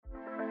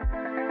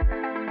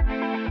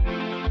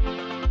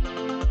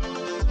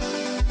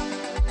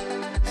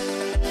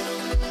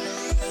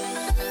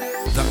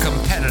The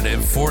competitive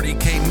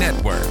 40K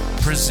Network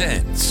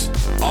presents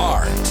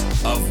Art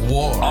of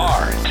War.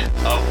 Art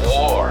of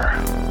War.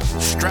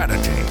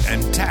 Strategy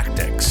and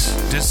tactics.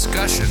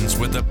 Discussions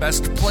with the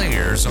best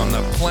players on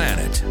the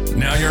planet.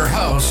 Now your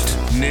host,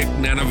 Nick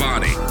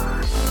Nanavati.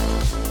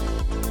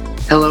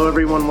 Hello,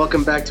 everyone.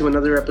 Welcome back to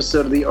another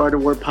episode of the Art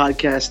of War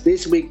podcast.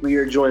 This week, we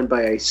are joined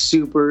by a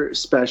super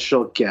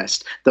special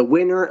guest, the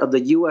winner of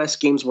the U.S.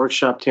 Games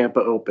Workshop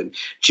Tampa Open,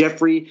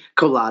 Jeffrey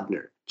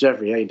Kolodner.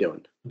 Jeffrey, how you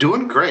doing?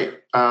 Doing great.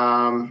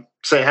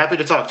 Happy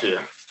to talk to you.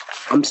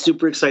 I'm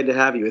super excited to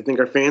have you. I think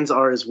our fans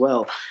are as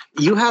well.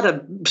 You had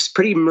a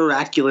pretty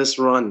miraculous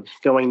run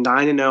going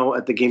 9-0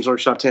 at the Games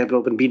Workshop Tampa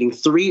Open, beating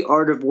 3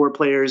 Art of War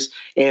players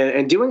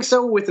and doing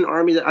so with an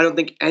army that I don't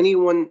think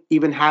anyone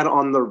even had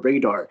on the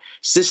radar.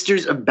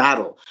 Sisters of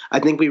Battle. I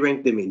think we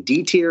ranked them in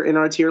D tier in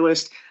our tier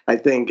list. I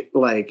think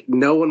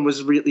no one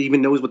was really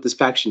even knows what this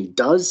faction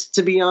does,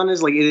 to be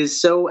honest. It is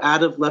so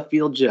out of left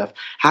field, Jeff.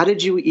 How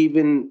did you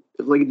even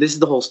this is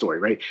the whole story,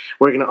 right?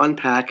 We're going to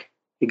unpack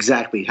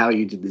exactly how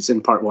you did this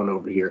in part 1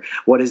 over here.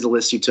 What is the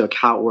list you took,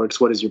 how it works,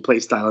 what is your play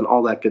style, and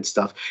all that good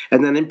stuff.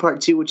 And then in part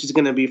 2, which is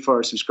going to be for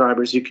our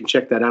subscribers, you can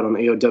check that out on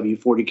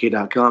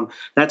AOW40k.com.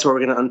 That's where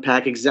we're going to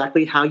unpack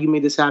exactly how you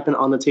made this happen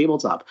on the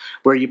tabletop,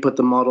 where you put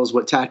the models,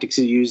 what tactics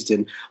you used,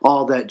 and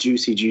all that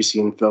juicy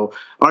I-info.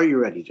 Are you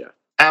ready, Jeff?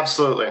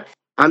 Absolutely.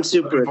 I'm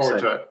super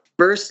excited.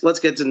 First, let's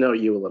get to know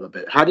you a little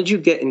bit. How did you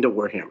get into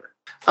Warhammer?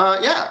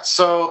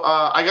 So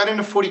I got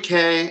into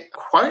 40K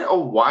quite a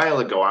while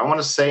ago. I want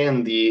to say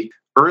in the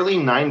early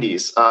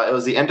 90s. It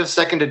was the end of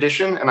 2nd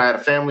edition, and I had a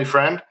family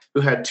friend who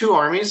had 2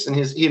 armies, and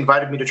he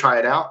invited me to try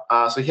it out.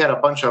 So he had a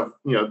bunch of,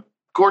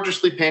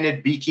 gorgeously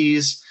painted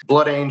Beakies,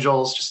 Blood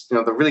Angels, just,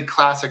 the really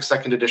classic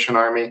 2nd edition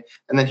army.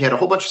 And then he had a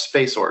whole bunch of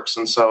Space Orcs.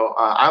 And so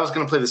I was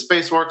going to play the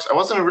Space Orcs. I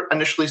wasn't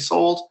initially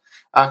sold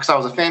because I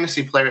was a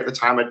fantasy player at the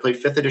time. I played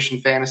 5th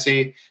edition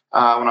fantasy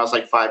when I was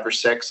 5 or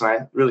 6, and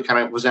I really kind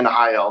of was into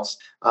High Elves.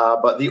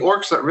 But the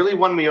Orcs that really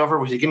won me over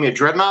was he gave me a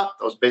Dreadnought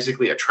that was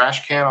basically a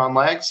trash can on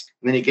legs.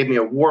 And then he gave me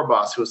a War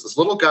Boss who was this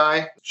little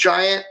guy,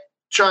 giant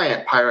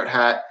pirate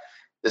hat,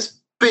 this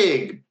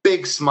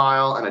big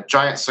smile, and a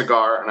giant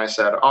cigar. And I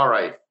said, all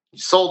right, you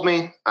sold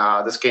me.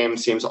 This game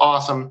seems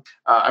awesome.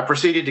 I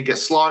proceeded to get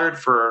slaughtered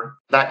for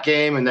that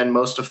game and then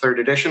most of 3rd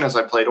edition as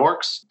I played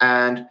Orcs,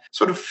 and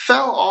sort of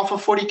fell off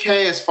of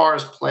 40K as far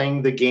as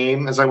playing the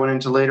game as I went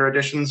into later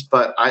editions.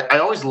 But I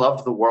always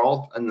loved the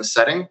world and the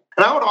setting.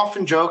 And I would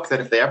often joke that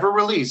if they ever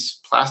release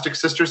Plastic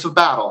Sisters of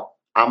Battle,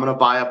 I'm going to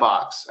buy a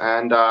box.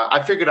 And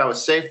I figured I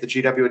was safe that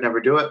GW would never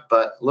do it,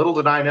 but little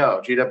did I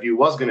know GW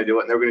was going to do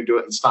it, and they were going to do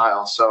it in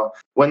style. So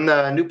when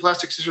the new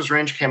Plastic Sisters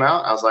range came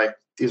out, I was like,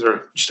 these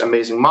are just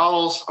amazing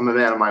models. I'm a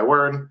man of my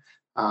word.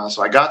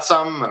 So I got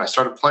some, and I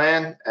started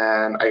playing,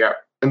 and I got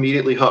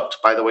immediately hooked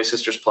by the way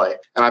sisters play.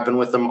 And I've been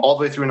with them all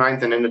the way through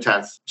 9th and into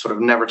 10th, sort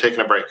of never taken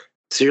a break.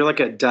 So you're like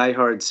a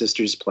diehard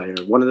Sisters player.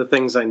 One of the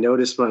things I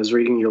noticed when I was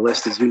reading your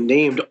list is you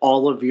named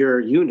all of your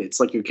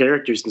units, like your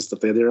characters and stuff.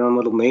 They have their own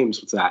little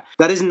names with that.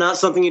 That is not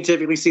something you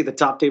typically see at the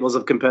top tables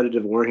of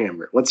competitive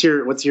Warhammer. What's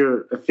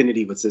your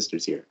affinity with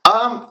Sisters here?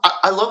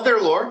 I love their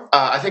lore.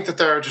 I think that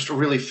they're just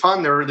really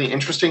fun. They're a really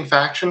interesting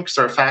faction because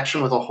they're a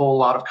faction with a whole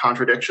lot of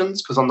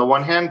contradictions. Because on the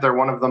one hand, they're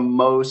one of the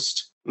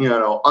most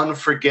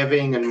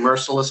unforgiving and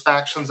merciless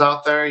factions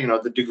out there,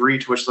 the degree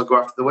to which they'll go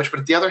after the witch. But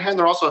at the other hand,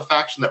 they're also a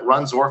faction that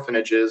runs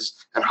orphanages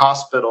and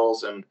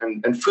hospitals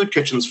and food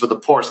kitchens for the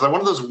poor. So they're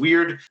one of those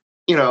weird,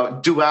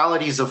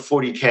 dualities of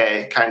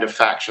 40K kind of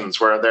factions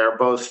where they're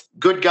both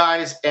good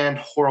guys and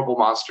horrible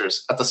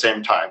monsters at the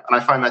same time. And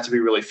I find that to be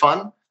really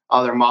fun.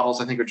 Their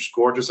models, I think, are just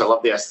gorgeous. I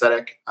love the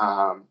aesthetic,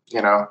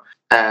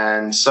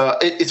 And so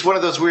it's one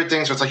of those weird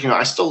things where it's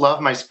I still love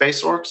my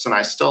Space Orcs, and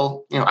I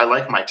still, I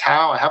like my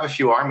Tau. I have a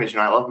few armies,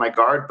 I love my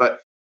Guard.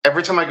 But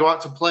every time I go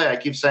out to play, I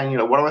keep saying,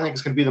 what do I think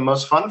is going to be the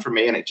most fun for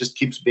me? And it just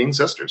keeps being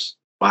Sisters.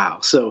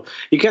 Wow. So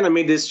you kind of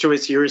made this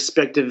choice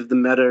irrespective of the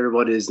meta or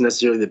what is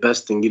necessarily the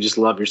best thing. You just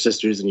love your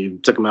sisters and you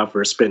took them out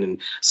for a spin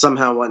and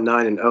somehow went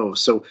 9-0.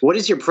 So what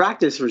is your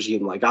practice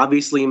regime like?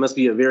 Obviously, you must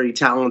be a very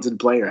talented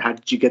player. How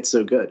did you get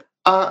so good?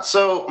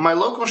 So my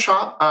local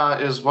shop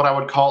is what I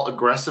would call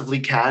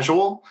aggressively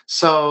casual.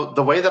 So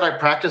the way that I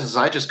practice is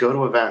I just go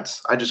to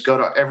events. I just go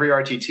to every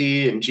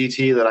RTT and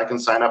GT that I can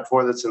sign up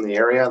for that's in the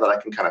area that I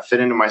can kind of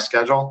fit into my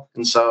schedule.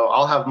 And so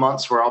I'll have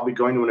months where I'll be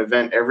going to an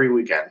event every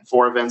weekend,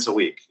 4 events a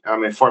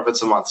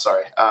month,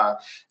 sorry.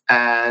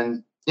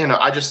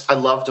 I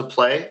love to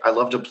play. I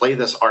love to play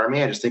this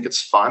army. I just think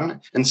it's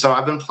fun. And so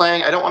I've been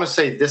playing, I don't want to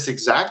say this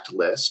exact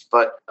list,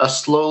 but a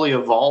slowly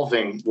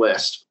evolving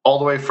list all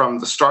the way from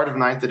the start of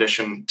 9th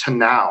edition to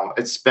now.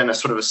 It's been a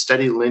sort of a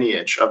steady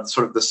lineage of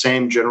sort of the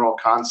same general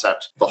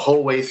concept the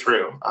whole way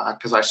through.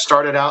 Because I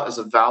started out as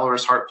a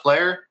Valorous Heart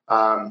player.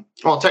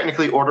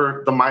 Technically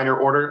the minor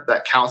order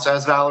that counts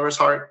as Valorous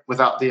Heart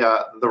without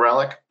the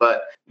relic,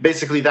 but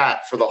basically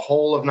that for the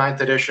whole of 9th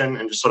edition,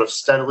 and just sort of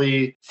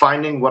steadily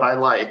finding what I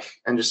like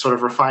and just sort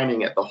of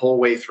refining it the whole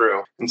way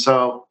through. And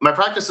so my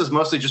practice has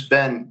mostly just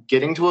been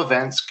getting to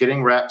events,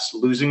 getting reps,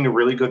 losing to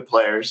really good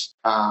players,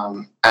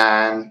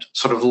 and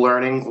sort of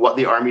learning what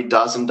the Army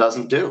does and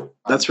doesn't do.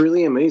 That's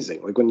really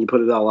amazing. Like when you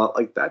put it all out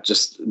like that,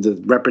 just the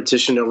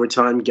repetition over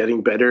time,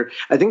 getting better.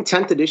 I think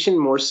 10th edition,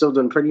 more so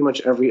than pretty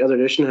much every other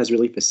edition, has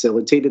really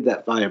facilitated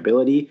that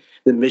viability.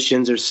 The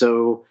missions are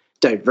so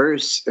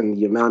diverse, and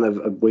the amount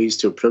of ways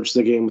to approach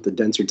the game with the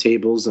denser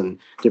tables and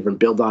different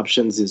build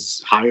options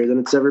is higher than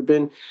it's ever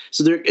been.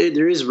 So there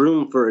is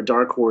room for a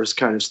dark horse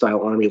kind of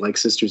style army like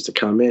Sisters to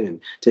come in and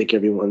take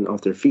everyone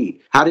off their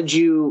feet. How did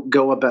you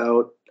go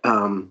about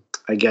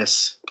I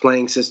guess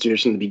playing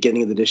Sisters from the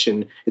beginning of the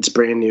edition? It's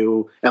brand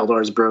new,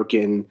 Eldar's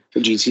broken, the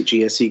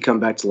GSC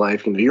come back to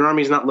life. You know, your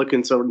army's not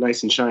looking so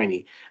nice and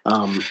shiny.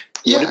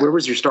 Where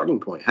was your starting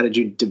point? How did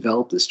you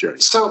develop this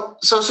journey? So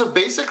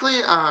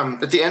basically,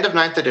 at the end of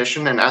 9th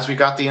edition, and as we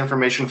got the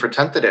information for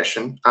 10th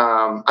edition,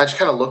 I just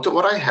kind of looked at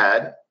what I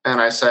had, and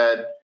I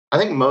said, I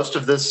think most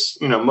of this,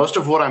 most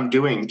of what I'm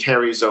doing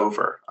carries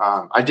over.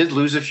 I did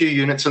lose a few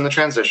units in the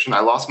transition.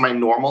 I lost my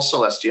normal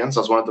Celestians.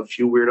 I was one of the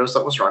few weirdos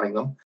that was running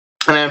them.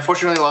 And I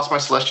unfortunately lost my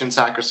Celestian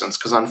Sacrosancts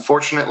because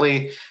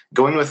unfortunately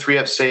going to a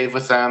 3-up save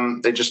with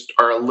them, they just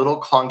are a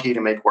little clunky to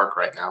make work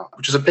right now,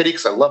 which is a pity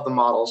because I love the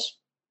models.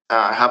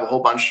 I have a whole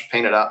bunch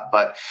painted up,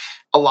 but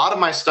a lot of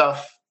my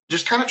stuff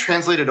just kind of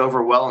translated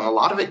over well, and a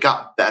lot of it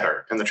got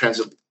better in the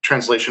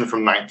translation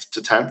from 9th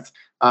to 10th.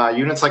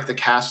 Units like the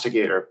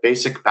Castigator,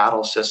 Basic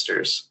Battle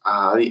Sisters,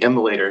 the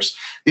Immolators,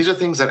 these are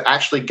things that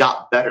actually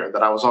got better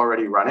that I was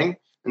already running.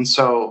 And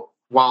so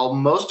while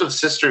most of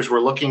Sisters were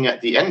looking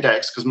at the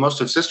index, because most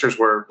of Sisters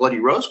were Bloody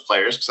Rose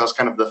players, because that was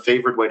kind of the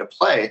favored way to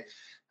play,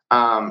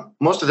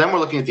 most of them were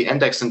looking at the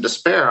index in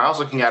despair. I was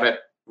looking at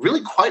it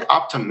really quite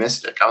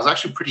optimistic. I was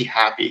actually pretty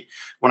happy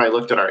when I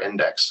looked at our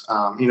index.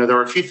 There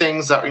were a few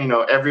things that,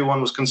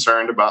 everyone was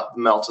concerned about,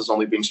 the melt as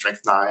only being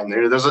strength 9.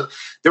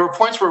 There were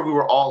points where we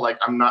were all like,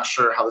 I'm not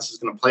sure how this is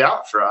going to play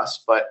out for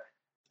us, but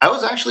I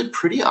was actually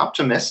pretty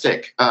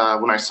optimistic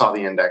when I saw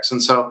the index.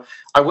 And so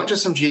I went to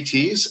some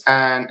GTs,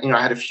 and,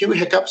 I had a few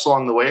hiccups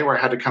along the way where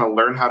I had to kind of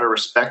learn how to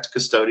respect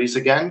Custodes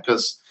again,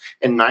 because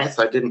in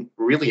 9th, I didn't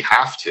really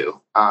have to.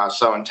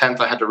 So in 10th,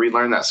 I had to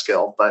relearn that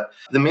skill. But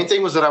the main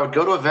thing was that I would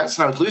go to events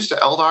and I would lose to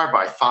Eldar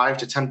by 5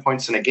 to 10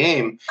 points in a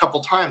game a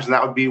couple times. And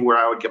that would be where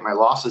I would get my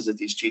losses at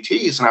these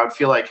GTs. And I would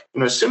feel like,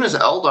 as soon as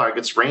Eldar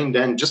gets reined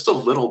in just a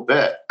little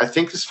bit, I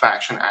think this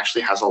faction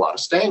actually has a lot of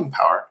staying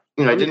power.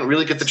 I didn't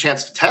really get the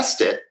chance to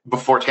test it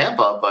before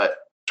Tampa, but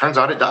turns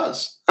out it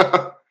does.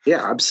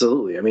 Yeah,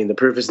 absolutely. I mean, the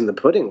proof is in the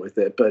pudding with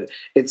it, but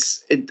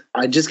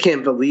I just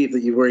can't believe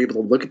that you were able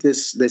to look at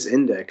this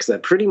index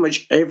that pretty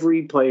much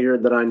every player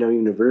that I know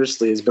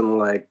universally has been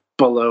like,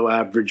 below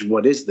average,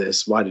 what is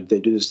this? Why did they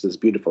do this to this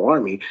beautiful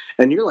army?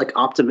 And you're like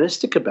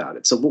optimistic about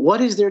it. So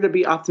what is there to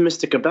be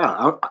optimistic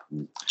about?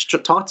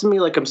 Talk to me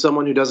like I'm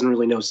someone who doesn't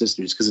really know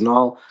Sisters, because in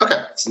all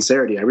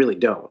sincerity, I really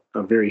don't.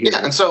 I'm very here.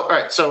 Yeah, and so, all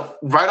right, so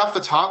right off the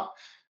top,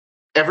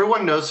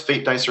 everyone knows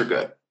Fate dice are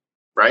good,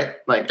 right?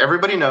 Like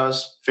everybody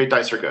knows Fate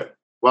dice are good.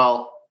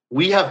 Well,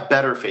 we have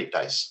better Fate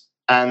dice.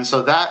 And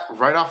so that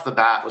right off the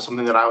bat was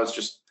something that I was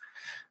just,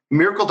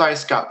 Miracle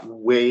dice got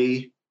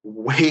way,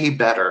 way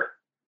better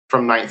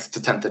from 9th to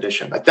 10th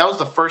edition. Like that was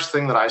the first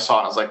thing that I saw.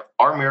 And I was like,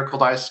 our Miracle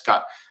dice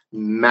got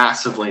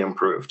massively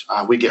improved.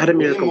 We get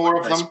way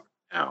more of them.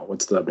 Now,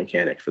 what's the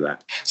mechanic for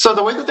that? So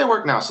the way that they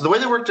work now, the way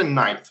they worked in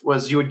 9th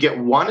was you would get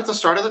one at the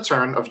start of the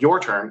turn, of your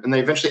turn, and they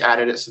eventually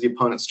added it so the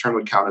opponent's turn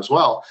would count as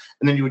well.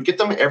 And then you would get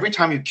them every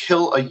time you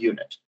kill a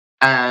unit.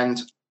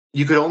 And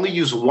you could only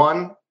use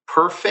one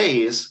per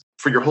phase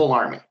for your whole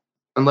army,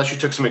 unless you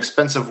took some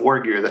expensive war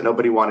gear that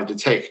nobody wanted to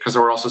take, because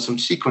there were also some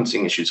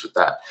sequencing issues with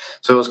that.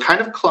 So it was kind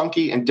of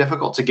clunky and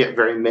difficult to get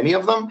very many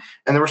of them.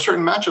 And there were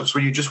certain matchups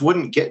where you just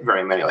wouldn't get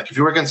very many. Like if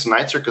you were against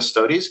Knights or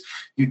Custodes,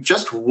 you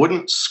just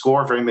wouldn't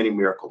score very many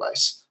Miracle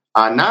dice.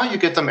 Now you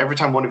get them every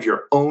time one of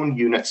your own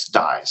units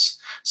dies.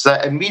 So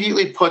that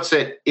immediately puts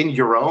it in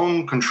your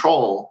own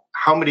control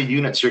how many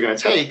units you're going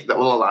to take that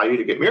will allow you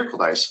to get Miracle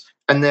dice.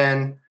 And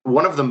then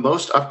one of the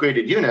most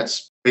upgraded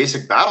units,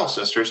 Basic Battle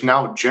Sisters,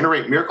 now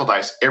generate Miracle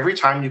dice every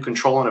time you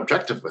control an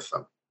objective with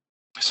them.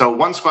 So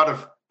one squad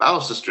of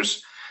Battle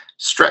Sisters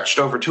stretched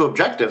over 2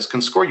 objectives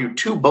can score you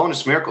 2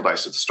 bonus Miracle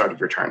dice at the start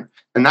of your turn.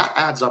 And that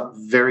adds up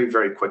very,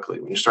 very quickly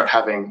when you start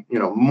having,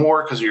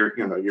 more, because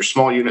your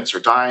small units are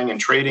dying and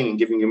trading and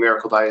giving you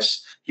Miracle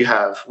dice. You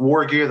have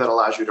war gear that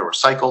allows you to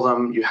recycle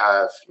them. You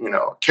have,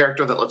 a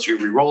character that lets you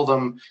reroll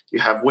them. You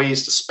have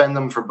ways to spend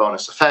them for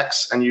bonus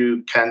effects, and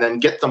you can then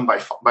get them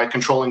by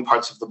controlling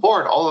parts of the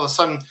board. All of a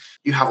sudden,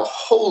 you have a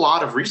whole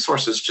lot of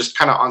resources just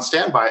kind of on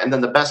standby. And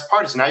then the best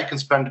part is now you can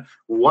spend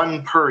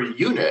 1 per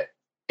unit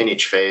in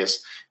each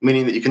phase,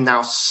 meaning that you can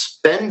now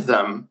spend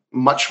them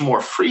much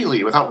more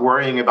freely without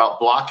worrying about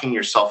blocking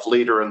yourself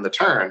later in the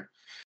turn,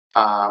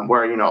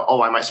 where,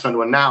 I might spend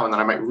 1 now and then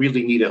I might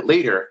really need it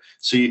later.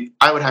 So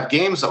I would have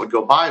games that would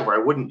go by where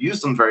I wouldn't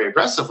use them very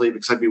aggressively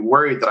because I'd be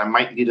worried that I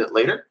might need it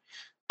later.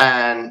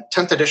 And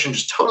 10th edition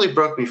just totally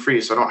broke me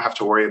free, so I don't have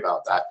to worry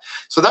about that.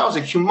 So that was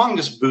a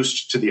humongous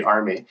boost to the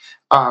army.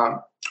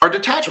 Our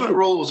detachment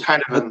rule was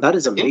kind of that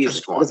is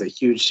amazing. That is a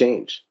huge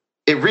change.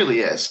 It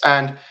really is.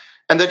 And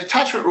And the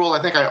detachment rule,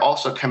 I think I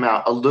also come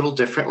out a little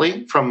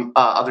differently from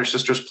other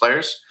Sisters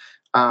players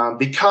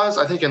because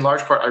I think in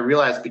large part I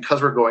realized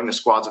because we're going to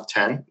squads of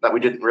 10 that we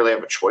didn't really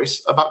have a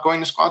choice about going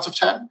to squads of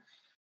 10.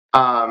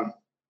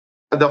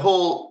 The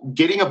whole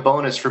getting a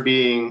bonus for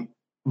being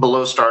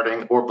below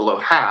starting or below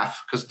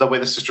half, because the way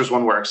the Sisters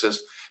one works is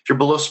if you're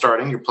below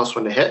starting, you're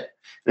 +1 to hit.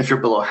 And if you're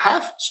below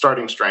half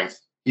starting strength,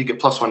 you get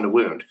 +1 to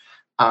wound.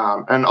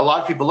 And a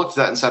lot of people looked at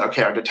that and said,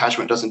 okay, our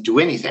detachment doesn't do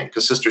anything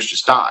because Sisters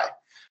just die.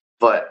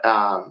 But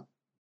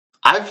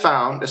I've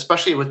found,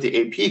 especially with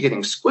the AP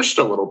getting squished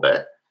a little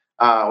bit,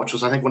 which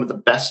was, I think, one of the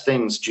best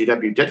things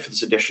GW did for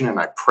this edition, and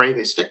I pray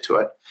they stick to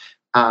it,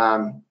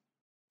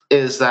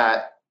 is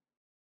that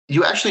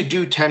you actually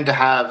do tend to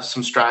have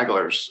some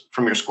stragglers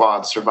from your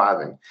squad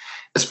surviving,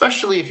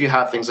 especially if you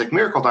have things like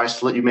Miracle Dice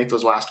to let you make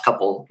those last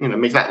couple,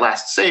 make that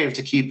last save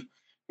to keep,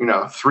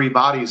 3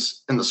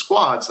 bodies in the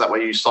squads. That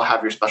way you still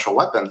have your special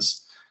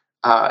weapons.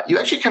 You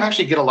can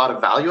get a lot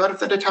of value out of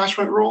the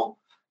detachment rule.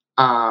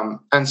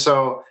 And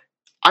so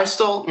I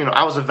still,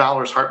 I was a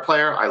Valor's Heart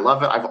player. I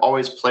love it. I've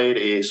always played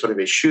a sort of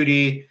a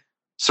shooty,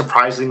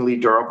 surprisingly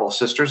durable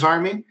Sisters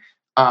army.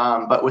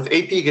 But with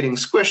AP getting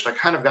squished, I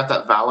kind of got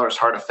that Valor's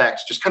Heart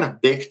effect just kind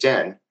of baked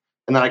in.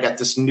 And then I got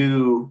this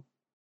new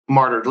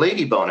Martyred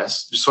Lady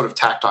bonus just sort of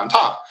tacked on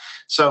top.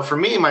 So for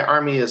me, my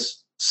army is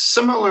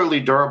similarly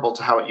durable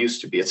to how it used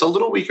to be. It's a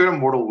little weaker to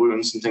mortal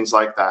wounds and things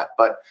like that,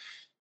 but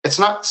it's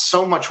not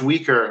so much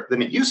weaker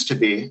than it used to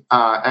be.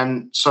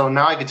 And so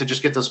now I get to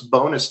just get this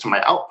bonus to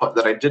my output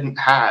that I didn't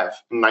have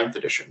in 9th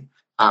edition.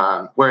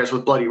 Whereas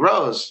with Bloody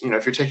Rose,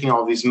 if you're taking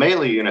all these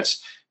melee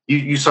units,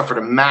 you suffered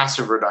a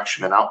massive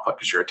reduction in output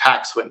because your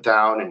attacks went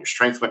down and your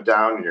strength went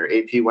down and your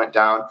AP went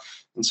down.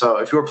 And so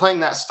if you were playing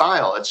that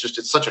style,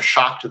 it's such a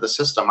shock to the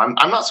system.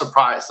 I'm not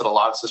surprised that a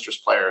lot of Sisters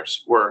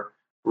players were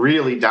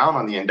really down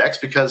on the index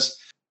because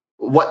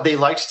what they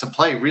liked to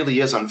play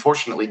really is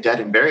unfortunately dead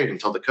and buried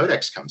until the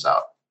Codex comes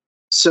out.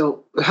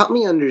 So help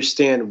me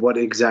understand what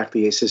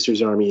exactly a Sisters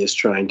army is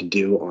trying to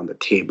do on the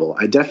table.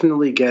 I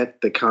definitely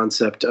get the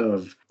concept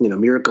of,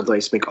 Miracle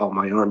Dice make all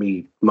my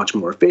army much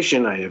more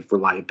efficient. I have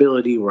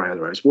reliability where I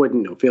otherwise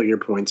wouldn't, no failure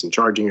points and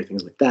charging or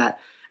things like that.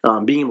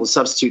 Being able to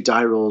substitute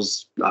die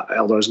rolls,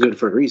 Eldar is good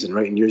for a reason,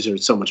 right? And yours are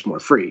so much more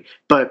free.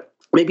 But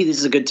maybe this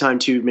is a good time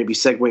to maybe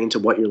segue into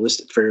what your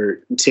list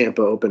for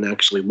Tampa Open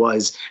actually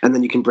was, and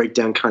then you can break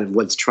down kind of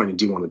what it's trying to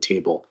do on the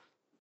table.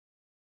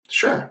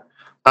 Sure.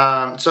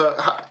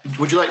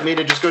 Would you like me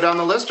to just go down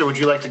the list, or would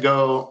you like to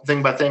go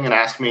thing by thing and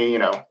ask me,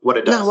 what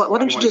it does? No, why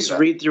don't you just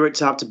read through it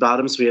top to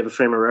bottom so we have a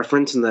frame of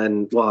reference, and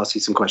then we'll ask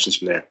you some questions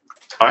from there.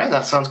 All right,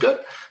 that sounds good.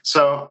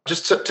 So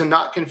just to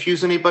not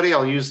confuse anybody,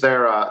 I'll use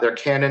their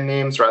canon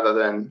names rather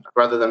than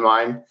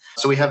mine.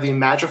 So we have the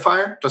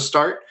Magifier to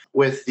start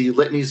with the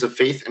Litanies of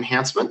Faith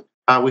enhancement.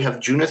 We have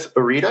Junith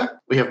Arita.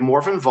 We have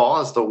Morven Vol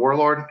as the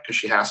Warlord, because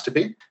she has to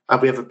be.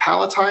 We have a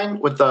Palatine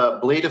with the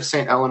Blade of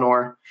St.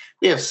 Eleanor.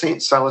 We have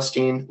St.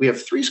 Celestine. We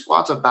have 3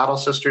 squads of Battle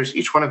Sisters.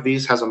 Each one of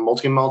these has a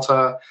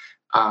multi-melta,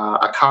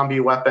 a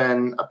combi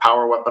weapon, a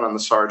power weapon on the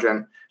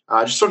Sergeant,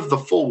 just sort of the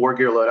full war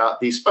gear loadout.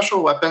 The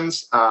special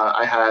weapons,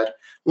 I had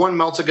 1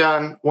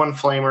 Meltagun, 1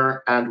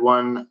 Flamer, and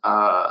 1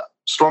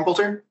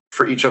 Stormbolter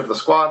for each of the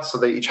squads, so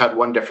they each had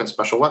 1 different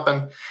special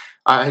weapon.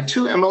 I had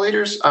 2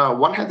 Immolators.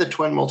 One had the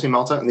twin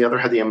multi-melta, and the other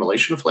had the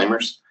Immolation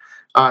Flamers.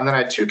 And then I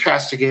had 2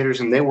 Castigators,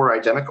 and they were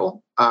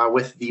identical,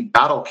 with the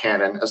Battle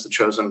Cannon as the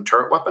chosen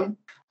turret weapon.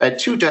 I had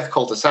 2 Death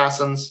Cult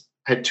Assassins.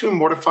 I had 2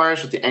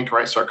 Mortifiers with the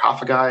Anchorite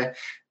Sarcophagi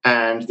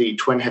and the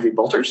twin Heavy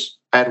Bolters.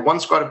 I had 1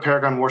 squad of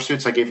Paragon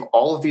Warsuits. I gave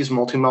all of these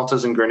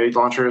multi-meltas and grenade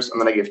launchers, and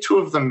then I gave 2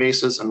 of them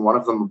maces and 1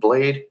 of them a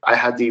blade. I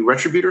had the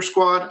Retributor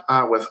squad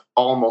with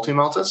all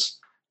multi-meltas.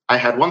 I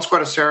had 1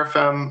 squad of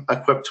Seraphim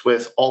equipped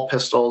with all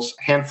pistols,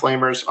 hand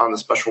flamers on the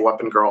special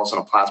weapon girls,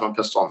 and a plasma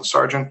pistol on the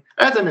sergeant.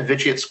 I had the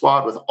Novitiate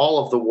squad with all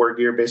of the war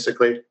gear,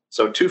 basically.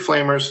 So 2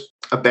 flamers,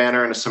 a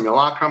banner, and a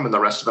simulacrum, and the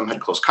rest of them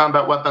had close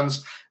combat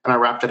weapons. And I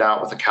wrapped it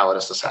out with a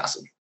Calidus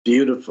assassin.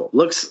 Beautiful.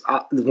 Looks,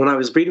 when I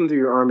was reading through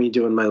your army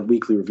doing my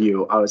weekly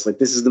review, I was like,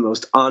 this is the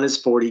most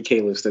honest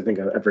 40K list I think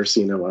I've ever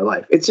seen in my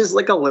life. It's just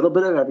like a little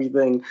bit of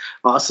everything.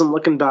 Awesome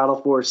looking Battle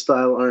Force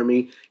style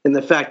army. And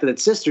the fact that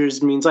it's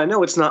Sisters means I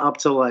know it's not up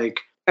to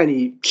like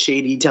any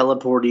shady,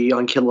 teleporty,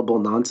 unkillable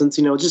nonsense.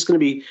 It's just going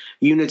to be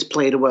units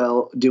played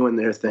well, doing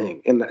their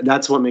thing. And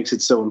that's what makes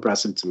it so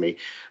impressive to me.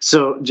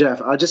 So,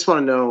 Jeff, I just want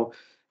to know,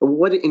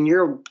 what, in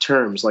your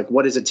terms, like,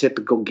 what is a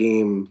typical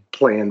game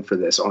plan for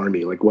this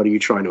army? Like, what are you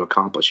trying to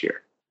accomplish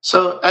here?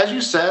 So, as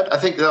you said, I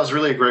think that was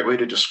really a great way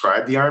to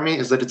describe the army,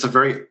 is that it's a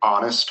very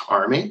honest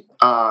army.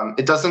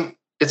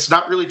 It's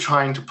not really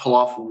trying to pull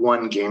off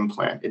one game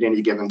plan at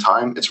any given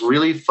time. It's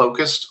really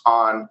focused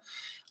on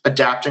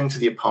adapting to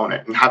the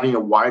opponent and having a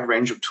wide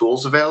range of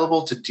tools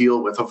available to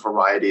deal with a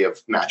variety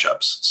of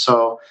matchups.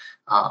 So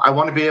I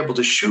want to be able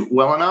to shoot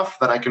well enough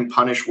that I can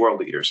punish world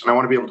leaders, and I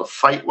want to be able to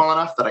fight well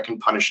enough that I can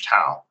punish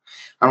Tau.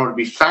 I want to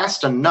be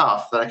fast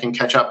enough that I can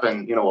catch up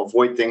and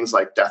avoid things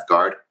like Death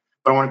Guard,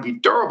 but I want to be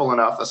durable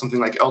enough that something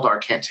like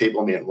Eldar can't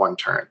table me in one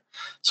turn.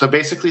 So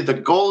basically, the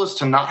goal is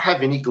to not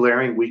have any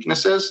glaring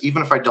weaknesses,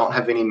 even if I don't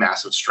have any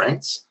massive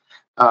strengths,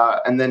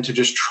 and then to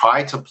just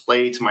try to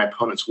play to my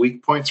opponent's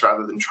weak points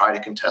rather than try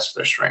to contest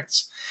their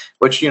strengths,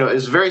 which,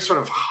 is very sort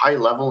of high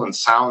level and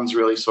sounds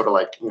really sort of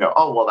like,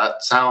 oh, well,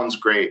 that sounds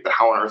great, but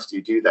how on earth do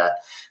you do that?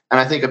 And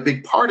I think a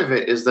big part of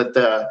it is that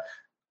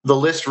the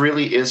list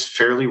really is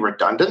fairly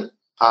redundant.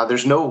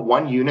 There's no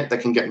one unit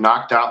that can get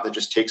knocked out that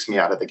just takes me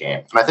out of the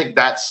game. And I think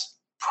that's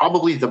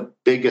probably the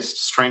biggest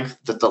strength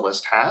that the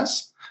list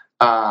has,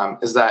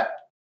 is that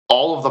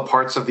all of the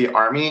parts of the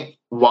army,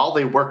 while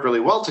they work really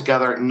well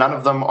together, none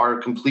of them are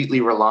completely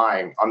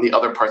relying on the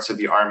other parts of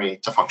the army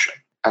to function.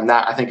 And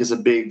that, I think, is a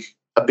big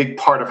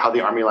part of how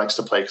the army likes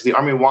to play, because the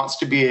army wants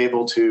to be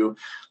able to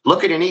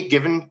look at any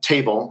given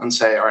table and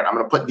say, all right, I'm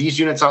going to put these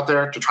units out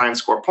there to try and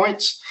score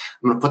points.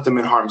 I'm going to put them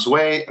in harm's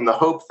way in the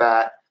hope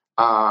that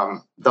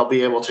they'll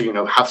be able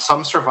to, have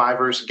some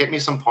survivors, get me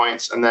some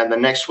points, and then the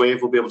next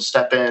wave will be able to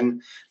step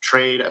in,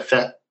 trade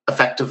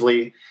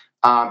effectively,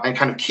 and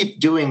kind of keep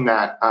doing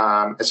that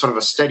at sort of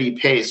a steady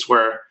pace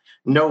where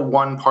no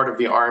one part of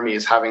the army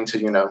is having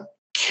to,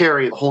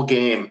 carry the whole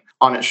game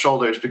on its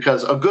shoulders,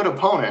 because a good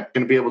opponent is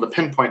going to be able to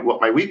pinpoint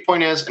what my weak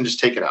point is and just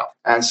take it out.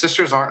 And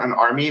Sisters aren't an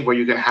army where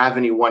you can have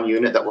any one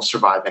unit that will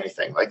survive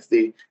anything. Like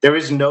there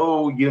is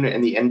no unit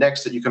in the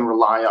index that you can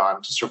rely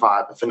on to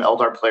survive. If an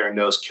Eldar player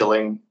knows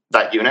killing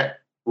that unit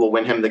will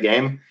win him the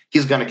game,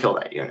 he's going to kill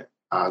that unit.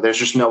 There's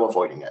just no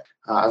avoiding it.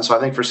 And so I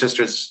think for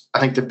Sisters, I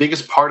think the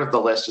biggest part of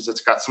the list is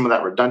it's got some of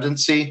that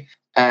redundancy,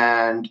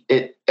 and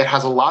it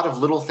has a lot of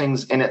little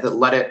things in it that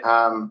let it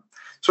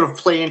sort of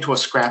play into a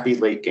scrappy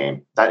late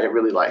game that it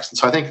really likes. And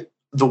so I think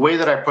the way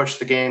that I approach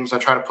the games, I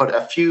try to put a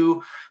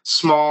few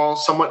small,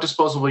 somewhat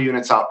disposable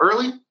units out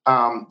early.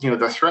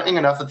 They're threatening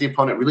enough that the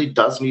opponent really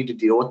does need to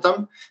deal with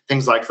them,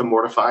 things like the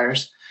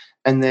mortifiers.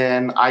 And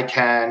then I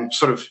can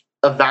sort of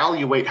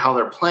evaluate how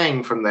they're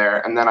playing from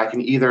there. And then I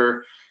can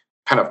either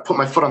kind of put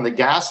my foot on the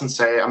gas and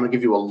say, I'm going to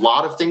give you a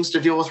lot of things to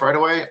deal with right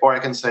away. Or I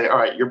can say, all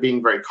right, you're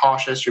being very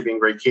cautious. You're being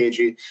very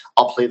cagey.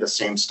 I'll play the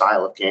same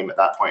style of game at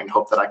that point and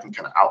hope that I can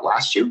kind of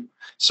outlast you.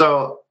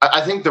 So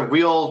I think the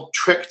real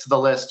trick to the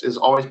list is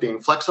always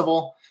being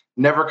flexible,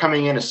 never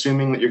coming in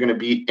assuming that you're going to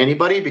beat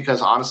anybody,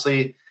 because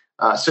honestly,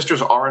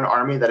 Sisters are an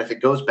army that if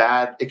it goes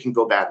bad, it can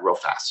go bad real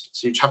fast.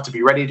 So you just have to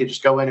be ready to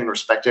just go in and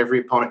respect every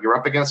opponent you're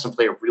up against and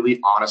play a really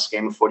honest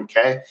game of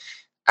 40K.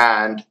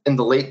 And in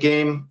the late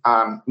game,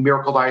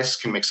 Miracle Dice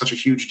can make such a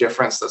huge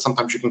difference that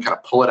sometimes you can kind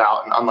of pull it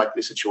out in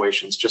unlikely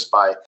situations just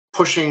by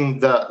pushing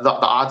the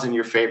odds in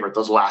your favor at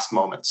those last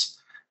moments.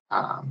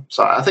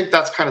 So I think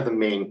that's kind of the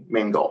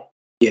main goal.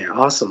 Yeah,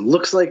 awesome.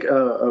 Looks like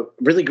a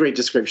really great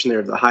description there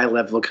of the high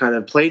level kind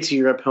of play to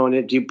your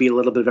opponent. Do be a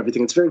little bit of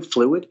everything. It's very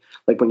fluid.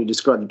 Like when you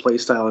describe the play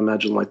style,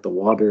 imagine like the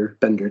water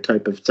bender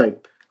type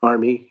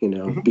army,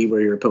 be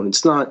where your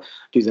opponent's not,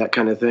 do that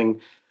kind of thing.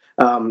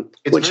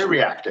 It's very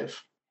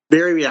reactive.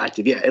 Very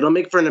reactive, yeah. It'll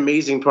make for an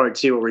amazing part,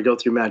 too, where we go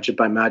through matchup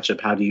by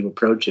matchup. How do you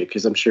approach it?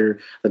 Because I'm sure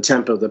the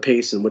tempo, the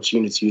pace, and which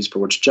units used for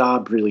which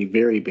job really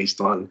vary based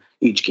on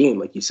each game,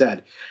 like you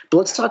said. But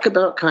let's talk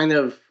about kind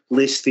of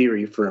list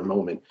theory for a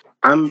moment.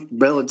 I'm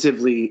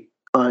relatively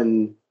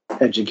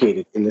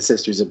uneducated in the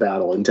Sisters of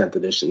Battle in 10th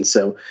edition.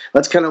 So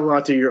let's kind of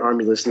walk through your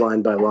army list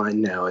line by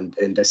line now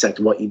and dissect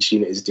what each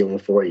unit is doing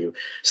for you.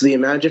 So the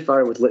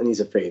Imagifier with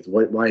Litanies of Faith,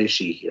 why is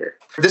she here?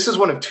 This is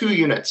one of two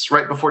units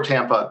right before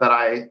Tampa that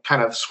I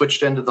kind of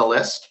switched into the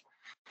list,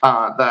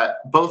 that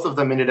both of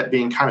them ended up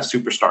being kind of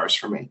superstars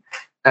for me.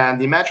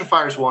 And the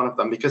Imagifier is one of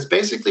them, because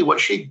basically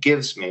what she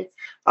gives me,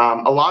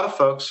 a lot of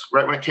folks,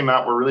 right when it came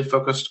out, were really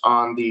focused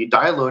on the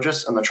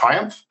Dialogus and the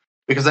Triumph,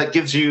 because that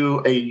gives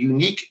you a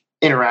unique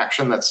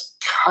interaction that's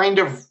kind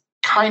of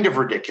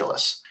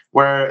ridiculous,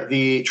 where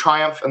the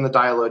Triumph and the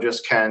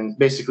Dialogus can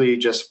basically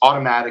just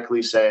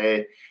automatically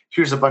say,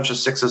 here's a bunch of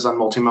 6s on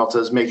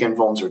multi-meltas, make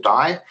invulns or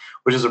die,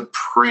 which is a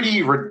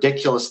pretty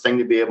ridiculous thing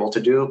to be able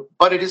to do,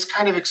 but it is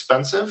kind of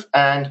expensive.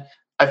 And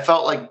I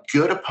felt like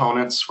good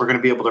opponents were going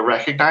to be able to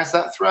recognize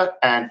that threat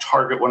and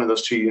target one of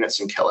those two units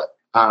and kill it.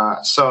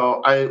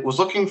 So I was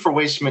looking for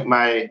ways to make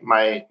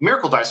my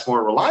Miracle Dice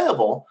more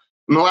reliable.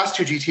 In the last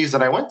two GTs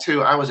that I went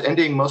to, I was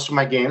ending most of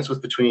my games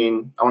with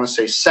between, I want to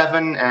say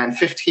 7 and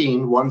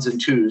 15 1s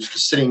and 2s,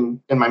 just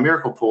sitting in my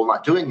Miracle Pool,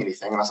 not doing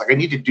anything. And I was like, I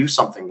need to do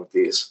something with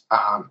these.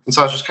 And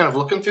so I was just kind of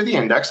looking through the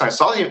index, and I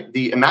saw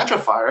the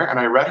Imagifier,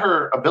 and I read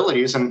her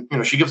abilities, and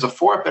she gives a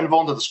 4-up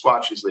invuln to the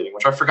squad she's leading,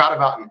 which I forgot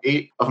about in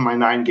 8 of my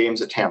 9 games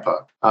at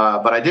Tampa.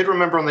 But I did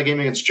remember in the game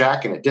against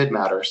Jack, and it did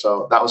matter.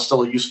 So that was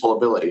still a useful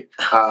ability.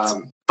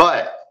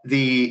 But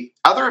the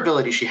other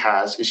ability she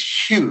has is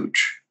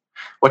huge,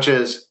 which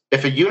is,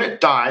 if a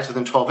unit dies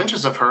within 12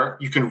 inches of her,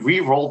 you can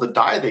re-roll the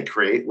die they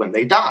create when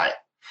they die.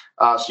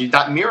 So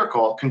that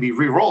miracle can be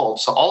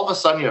re-rolled. So all of a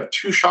sudden you have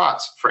 2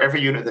 shots for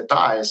every unit that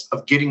dies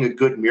of getting a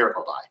good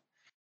miracle die.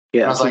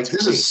 Yeah, and I was like,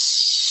 this is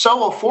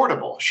so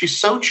affordable. She's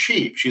so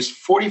cheap. She's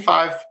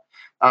 45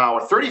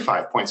 or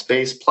 35 points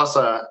base plus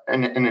an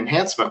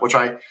enhancement, which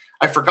I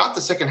forgot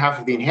the second half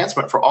of the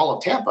enhancement for all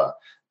of Tampa.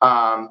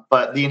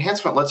 But the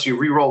enhancement lets you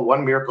reroll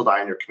 1 miracle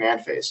die in your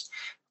command phase,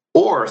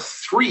 or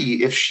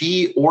 3 if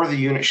she or the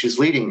unit she's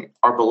leading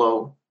are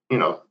below,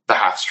 the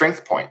half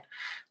strength point.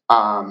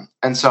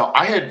 And so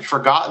I had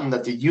forgotten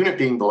that the unit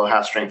being below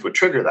half strength would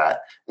trigger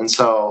that. And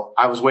so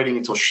I was waiting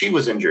until she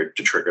was injured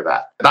to trigger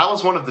that. That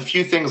was one of the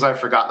few things I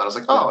forgot, that I was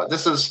like, oh,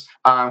 this is,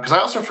 because I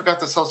also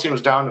forgot that Celestine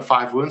was down to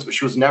 5 wounds, but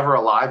she was never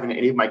alive in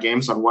any of my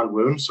games on 1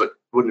 wound. So it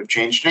wouldn't have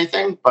changed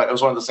anything. But it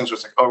was one of those things where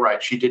it's like, oh,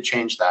 right, she did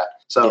change that.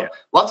 So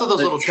lots of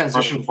those little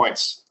transition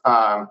points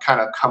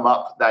kind of come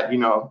up that,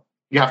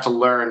 you have to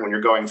learn when you're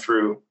going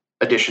through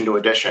edition to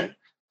edition.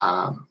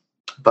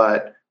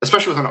 But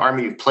especially with an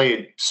army you've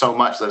played so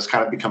much that it's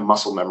kind of become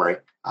muscle memory.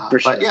 For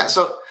sure. But yeah,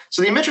 so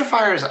the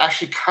Imagifier is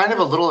actually kind of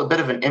a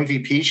bit of an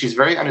MVP. She's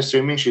very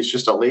unassuming. She's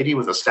just a lady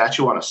with a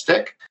statue on a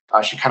stick.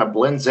 She kind of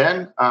blends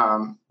in,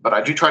 but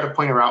I do try to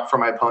point her out for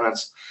my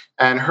opponents.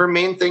 And her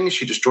main thing is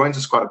she just joins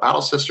a squad of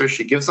Battle Sisters.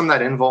 She gives them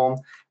that invuln,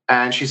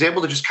 and she's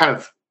able to just kind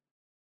of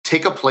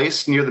take a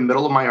place near the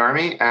middle of my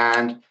army,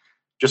 and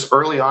just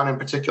early on in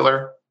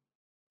particular,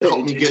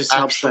 it just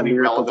helps that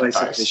miracle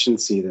dice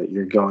efficiency that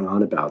you're going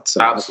on about. So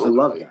absolutely.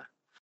 I love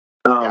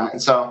that.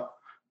 And so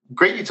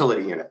great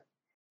utility unit.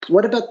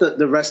 What about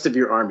the rest of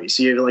your army?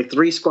 So you have like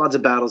 3 squads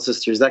of Battle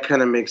Sisters. That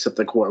kind of makes up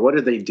the core. What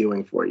are they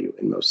doing for you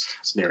in most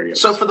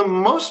scenarios? So for the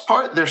most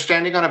part, they're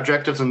standing on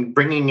objectives and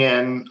bringing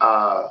in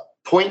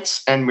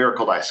points and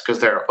miracle dice, because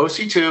they're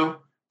OC2,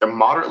 they're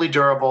moderately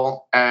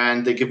durable,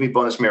 and they give me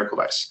bonus miracle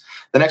dice.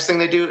 The next thing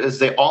they do is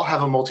they all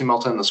have a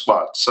multi-melta in the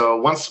squad. So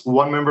once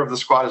one member of the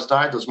squad has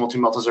died, those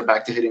multi-meltas are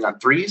back to hitting on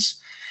 3s.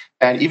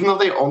 And even though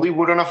they only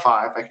wound on a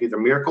 5, I can either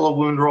miracle a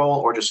wound roll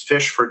or just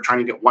fish for trying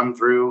to get 1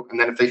 through. And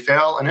then if they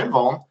fail an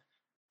invuln,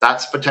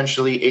 that's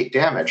potentially 8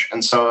 damage.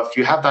 And so if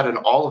you have that in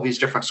all of these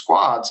different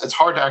squads, it's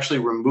hard to actually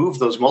remove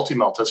those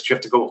multi-meltas because you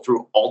have to go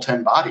through all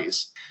 10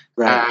 bodies.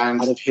 Right.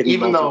 And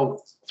even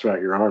though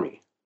throughout your army.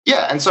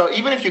 Yeah, and so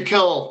even if you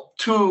kill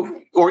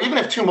 2, or even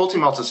if 2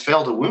 multi-meltas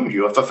fail to wound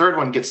you, if the third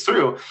one gets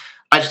through,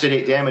 I just did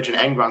 8 damage and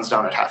Angron's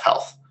down at half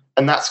health.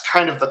 And that's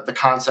kind of the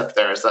concept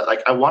there, is that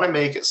like I want to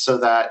make it so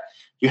that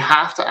you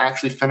have to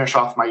actually finish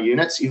off my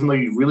units, even though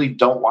you really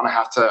don't want to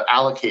have to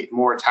allocate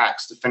more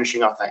attacks to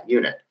finishing off that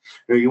unit.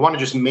 You want to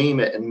just maim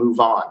it and move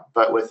on.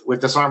 But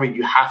with this army,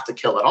 you have to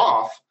kill it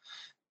off.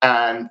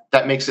 And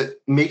that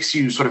makes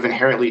you sort of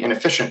inherently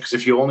inefficient, because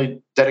if you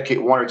only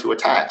dedicate 1 or 2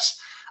 attacks,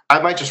 I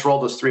might just roll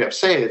those 3-up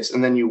saves,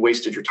 and then you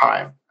wasted your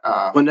time.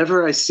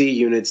 Whenever I see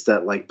units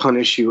that like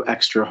punish you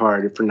extra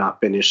hard for not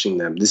finishing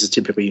them, this is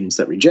typically units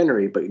that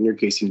regenerate, but in your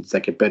case, units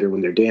that get better when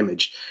they're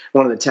damaged.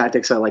 One of the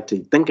tactics I like to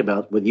think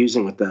about with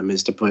using with them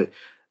is to put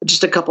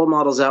just a couple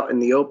models out in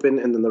the open,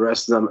 and then the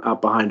rest of them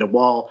out behind a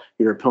wall.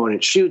 Your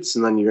opponent shoots,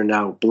 and then you're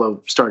now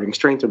below starting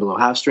strength or below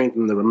half strength,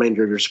 and the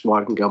remainder of your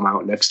squad can go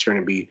out next turn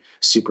and be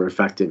super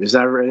effective. Is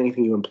that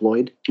anything you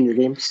employed in your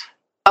games?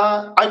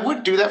 I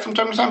would do that from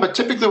time to time, but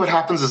typically what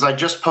happens is I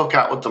just poke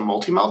out with the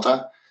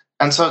multi-melta.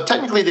 And so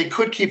technically they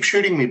could keep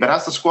shooting me, but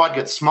as the squad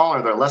gets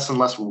smaller, they're less and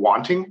less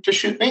wanting to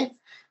shoot me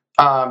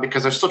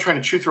because they're still trying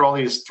to chew through all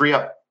these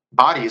 3-up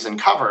bodies and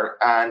cover,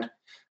 and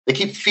they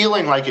keep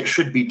feeling like it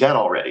should be dead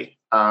already.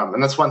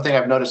 And that's one thing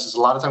I've noticed is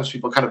a lot of times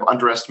people kind of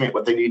underestimate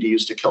what they need to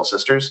use to kill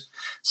sisters.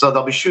 So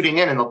they'll be shooting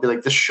in and they'll be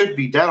like, this should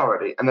be dead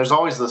already. And there's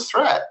always this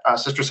threat.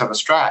 Sisters have a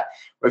strat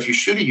where if you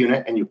shoot a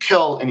unit and you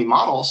kill any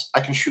models,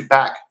 I can shoot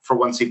back for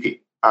 1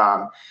 CP.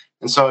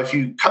 And so if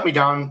you cut me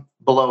down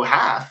below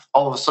half,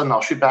 all of a sudden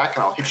I'll shoot back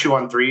and I'll hit you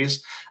on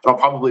 3s, and I'll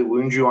probably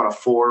wound you on a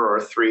 4 or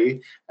a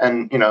 3.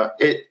 And,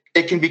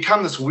 it can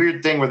become this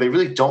weird thing where they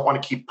really don't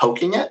want to keep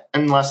poking it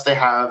unless they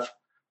have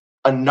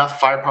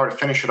enough firepower to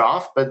finish it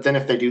off. But then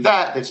if they do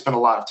that, they've spent a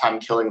lot of time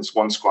killing this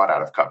one squad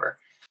out of cover.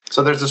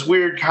 So there's this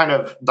weird kind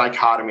of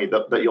dichotomy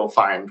that you'll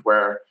find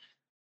where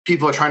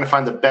people are trying to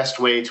find the best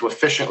way to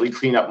efficiently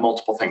clean up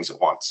multiple things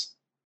at once.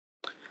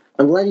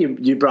 I'm glad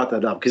you brought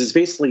that up, because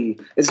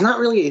it's not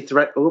really a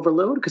threat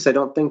overload, because I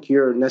don't think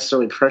you're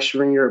necessarily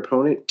pressuring your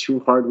opponent too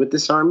hard with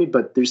this army,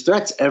 but there's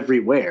threats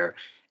everywhere,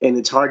 and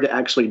it's hard to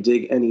actually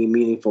dig any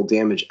meaningful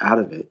damage out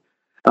of it,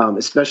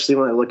 especially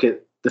when I look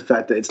at the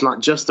fact that it's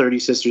not just 30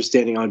 sisters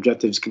standing on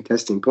objectives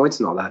contesting points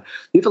and all that.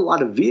 You have a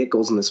lot of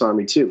vehicles in this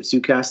army too. 2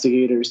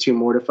 castigators, 2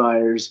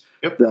 mortifiers,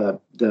 yep.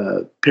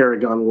 the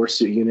Paragon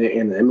Warsuit unit,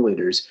 and the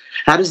Immolators.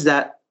 How does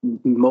that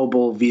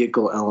mobile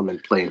vehicle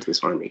element play into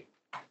this army?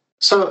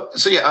 So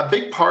yeah, a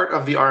big part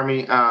of the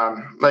army,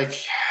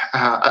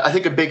 I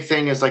think a big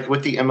thing is like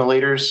with the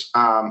Immolators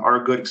are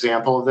a good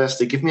example of this.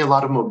 They give me a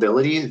lot of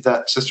mobility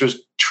that sisters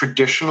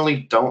traditionally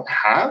don't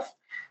have.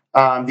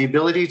 The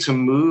ability to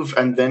move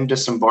and then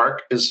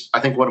disembark is,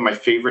 I think, one of my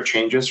favorite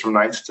changes from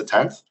 9th to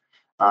 10th.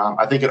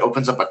 I think it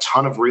opens up a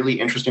ton of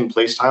really interesting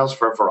play styles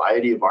for a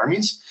variety of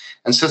armies.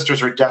 And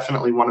sisters are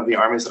definitely one of the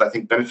armies that I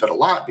think benefit a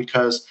lot,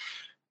 because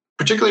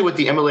particularly with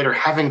the Immolator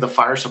having the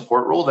fire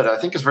support rule that I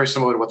think is very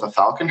similar to what the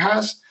Falcon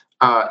has,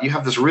 you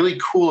have this really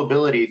cool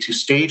ability to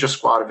stage a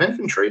squad of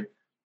infantry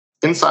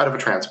inside of a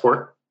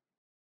transport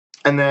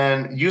and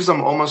then use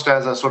them almost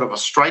as a sort of a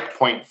strike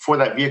point for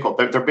that vehicle.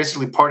 They're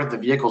basically part of the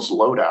vehicle's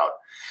loadout.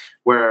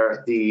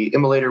 where the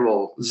immolator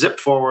will zip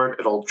forward,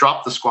 it'll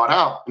drop the squad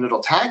out, and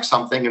it'll tag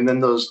something, and then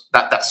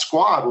that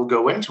squad will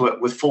go into it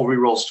with full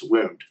rerolls to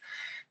wound.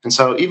 And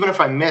so even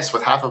if I miss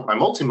with half of my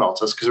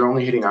multi-meltas, because they're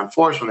only hitting on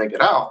 4s when they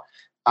get out,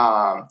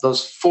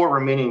 those 4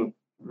 remaining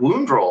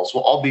wound rolls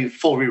will all be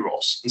full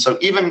rerolls. And so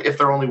even if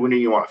they're only wounding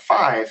you on a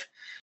 5,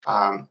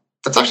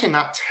 that's actually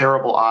not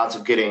terrible odds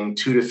of getting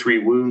 2 to 3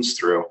 wounds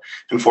through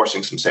and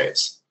forcing some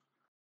saves.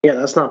 Yeah,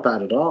 that's not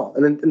bad at all.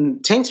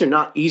 And tanks are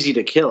not easy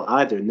to kill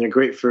either, and they're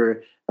great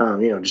for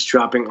just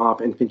dropping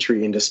off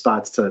infantry into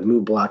spots to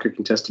move, block, or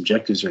contest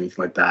objectives or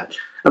anything like that.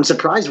 I'm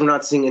surprised we're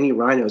not seeing any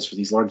rhinos for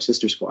these large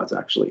sister squads,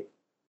 actually.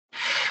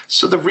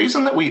 So the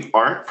reason that we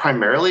aren't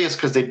primarily is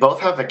because they both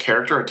have a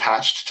character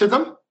attached to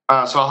them.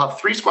 So I'll have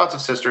 3 squads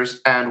of sisters,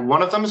 and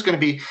one of them is going to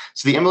be,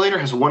 so the immolator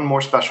has one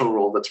more special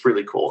rule that's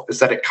really cool, is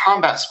that at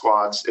combat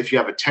squads, if you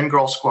have a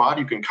 10-girl squad,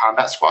 you can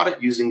combat squad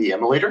it using the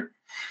immolator.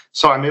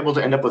 So I'm able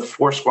to end up with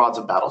 4 squads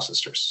of battle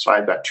sisters. So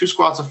I've got 2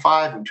 squads of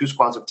 5 and 2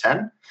 squads of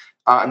 10.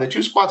 And the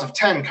 2 squads of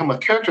 10 come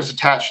with characters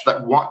attached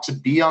that want to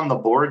be on the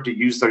board to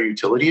use their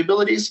utility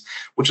abilities,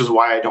 which is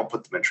why I don't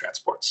put them in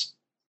transports.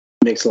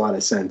 Makes a lot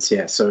of sense,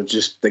 yeah. So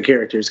just the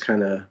characters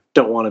kind of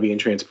don't want to be in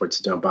transports,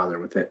 so don't bother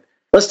with it.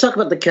 Let's talk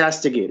about the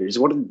castigators.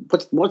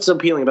 What's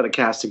appealing about a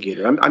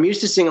castigator? I'm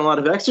used to seeing a lot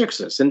of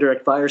exorcists.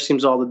 Indirect fire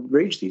seems all the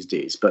rage these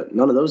days, but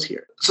none of those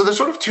here. So there's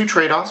sort of 2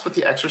 trade-offs with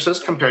the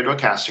exorcist compared to a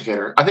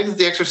castigator. I think that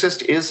the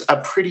exorcist is a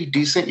pretty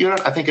decent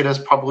unit. I think it is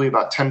probably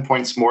about 10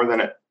 points more than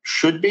it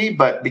should be,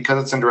 but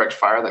because it's indirect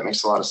fire, that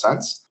makes a lot of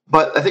sense.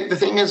 But I think the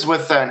thing is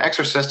with an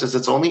exorcist is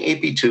it's only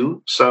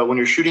AP2. So when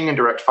you're shooting in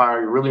direct fire,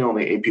 you're really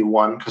only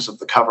AP1 because of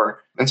the cover.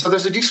 And so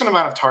there's a decent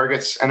amount of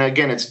targets. And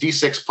again, it's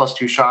D6 plus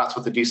 2 shots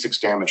with a D6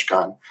 damage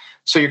gun.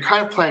 So you're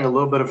kind of playing a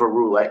little bit of a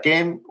roulette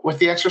game with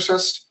the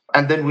exorcist.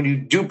 And then when you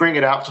do bring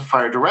it out to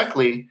fire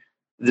directly,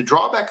 the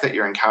drawback that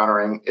you're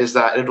encountering is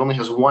that it only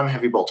has 1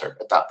 heavy bolter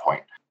at that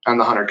point and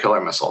the hunter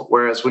killer missile.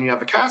 Whereas when you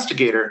have a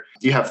castigator,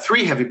 you have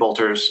 3 heavy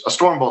bolters, a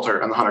storm bolter,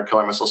 and the hunter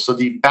killer missile. So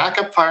the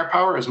backup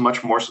firepower is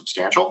much more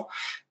substantial.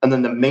 And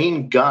then the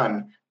main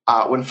gun,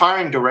 when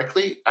firing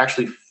directly,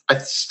 actually, I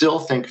still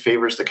think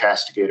favors the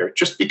castigator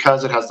just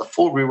because it has the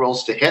full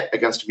rerolls to hit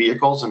against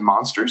vehicles and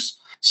monsters.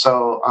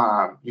 So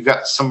you've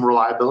got some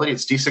reliability.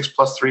 It's D6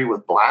 plus 3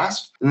 with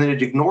blast. And then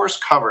it ignores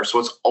cover. So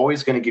it's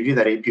always going to give you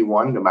that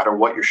AP1 no matter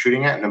what you're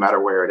shooting at, no matter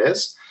where it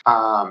is.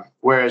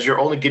 Whereas you're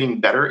only getting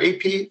better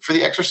AP for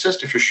the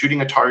exorcist if you're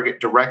shooting a target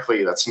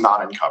directly that's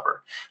not in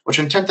cover, which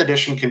in 10th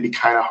edition can be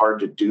kind of hard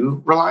to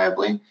do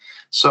reliably.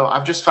 So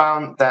I've just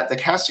found that the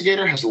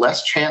castigator has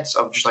less chance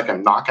of just like a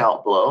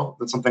knockout blow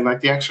than something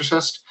like the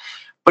exorcist,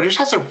 but it just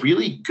has a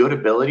really good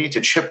ability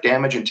to chip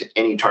damage into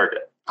any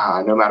target,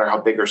 no matter how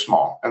big or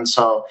small. And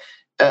so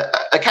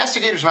a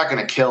castigator is not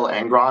going to kill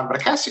Angron, but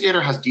a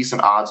castigator has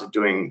decent odds of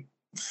doing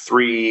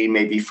 3,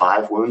 maybe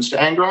 5 wounds to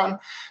Angron,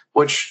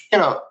 which,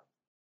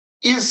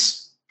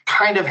 is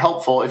kind of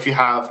helpful if you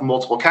have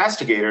multiple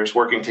castigators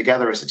working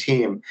together as a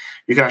team.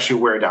 You can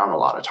actually wear down a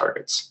lot of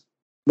targets.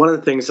 One of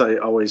the things I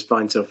always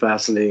find so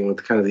fascinating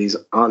with kind of these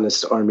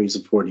honest armies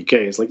of 40K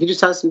is you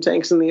just have some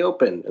tanks in the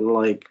open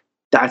and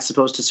that's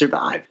supposed to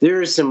survive.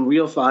 There is some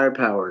real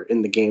firepower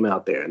in the game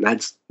out there, and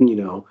that's,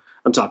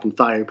 I'm talking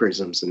fire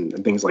prisms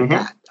and things like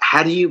that.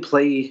 How do you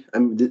play? I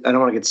don't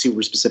want to get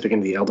super specific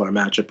into the Eldar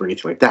matchup or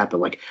anything like that,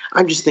 but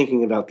I'm just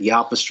thinking about the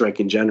Alpha Strike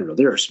in general.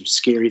 There are some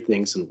scary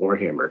things in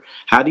Warhammer.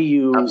 How do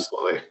you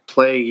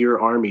play your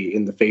army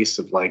in the face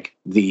of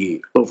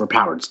the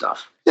overpowered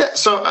stuff? Yeah,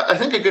 so I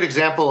think a good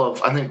example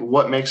of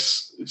what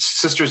makes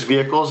Sisters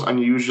vehicles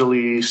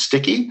unusually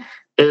sticky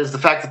is the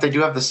fact that they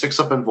do have the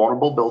 6-up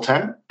invulnerable built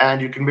in, and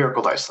you can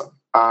miracle dice them.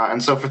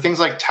 And so for things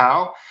like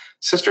Tau,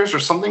 Sisters are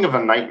something of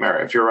a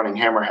nightmare if you're running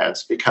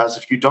Hammerheads, because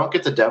if you don't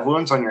get the dev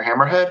wounds on your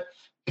Hammerhead,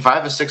 if I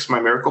have a 6 in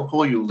my Miracle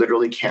Pool, you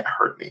literally can't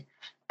hurt me.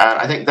 And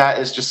I think that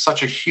is just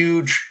such a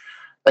huge,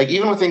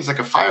 even with things like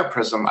a Fire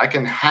Prism, I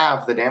can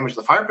have the damage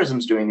the Fire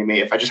Prism's doing to me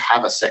if I just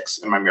have a 6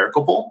 in my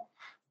Miracle Pool,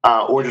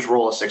 or just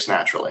roll a 6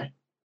 naturally.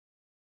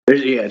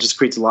 Yeah, it just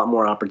creates a lot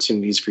more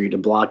opportunities for you to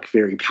block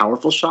very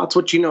powerful shots,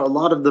 which, a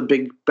lot of the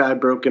big, bad,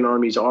 broken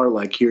armies are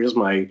here's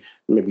my,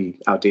 maybe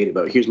outdated,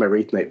 but here's my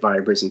Wraith Knight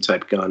Fire Prison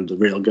type gun, the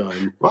rail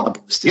gun.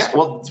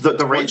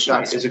 The Rage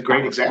Knight is a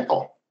great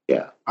example.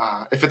 Yeah.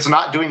 If it's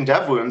not doing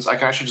dev wounds, I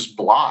can actually just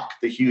block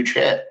the huge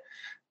hit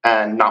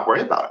and not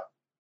worry about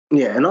it.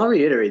 Yeah, and I'll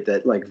reiterate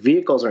that,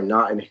 vehicles are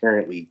not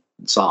inherently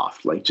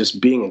soft. Just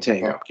being a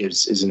tank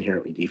is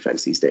inherently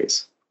defense these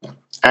days.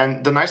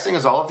 And the nice thing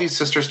is all of these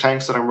Sisters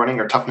tanks that I'm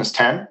running are toughness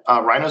 10.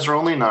 Rhinos are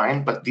only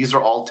 9, but these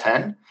are all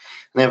 10. And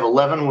they have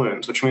 11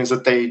 wounds, which means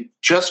that they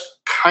just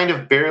kind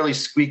of barely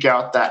squeak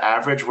out that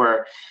average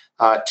where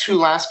 2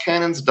 last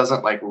cannons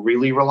doesn't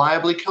really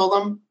reliably kill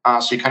them.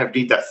 So you kind of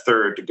need that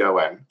third to go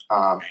in.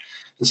 And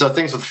so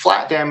things with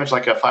flat damage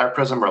like a Fire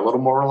Prism are a little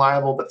more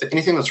reliable, but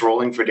anything that's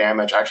rolling for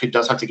damage actually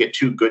does have to get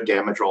 2 good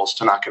damage rolls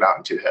to knock it out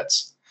in 2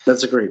 hits.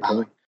 That's a great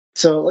point.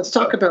 So let's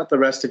talk about the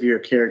rest of your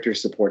character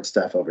support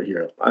stuff over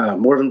here.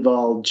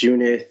 Morvenval,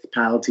 Junith,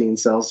 Palatine,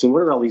 Celestine. What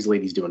are all these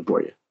ladies doing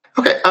for you?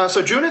 Okay,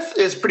 so Junith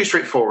is pretty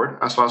straightforward,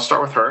 so I'll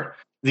start with her.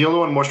 The only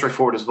one more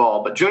straightforward is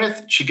Vol, but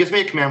Junith, she gives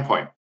me a command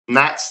point, and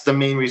that's the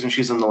main reason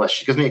she's on the list.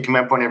 She gives me a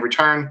command point every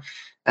turn,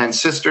 and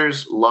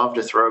sisters love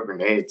to throw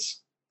grenades.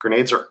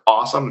 Grenades are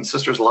awesome, and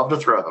sisters love to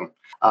throw them.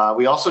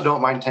 We also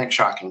don't mind tank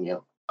shocking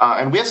you.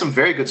 And we have some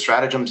very good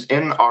stratagems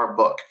in our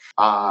book.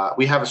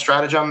 We have a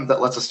stratagem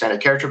that lets us stand a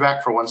character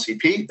back for 1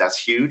 CP. That's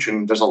huge,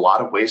 and there's a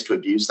lot of ways to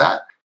abuse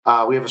that.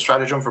 We have a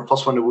stratagem for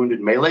 +1 to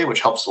wounded melee,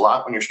 which helps a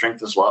lot when your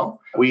strength is low.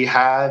 We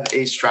have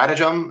a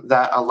stratagem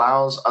that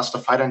allows us to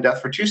fight on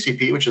death for 2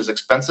 CP, which is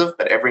expensive,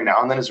 but every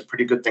now and then is a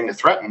pretty good thing to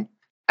threaten.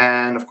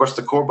 And of course,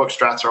 the core book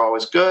strats are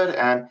always good.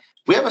 And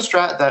we have a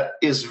strat that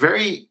is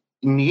very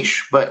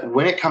niche, but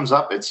when it comes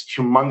up, it's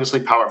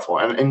humongously powerful.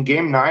 And in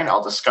game 9,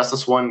 I'll discuss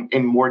this one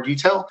in more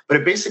detail, but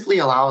it basically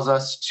allows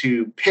us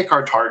to pick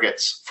our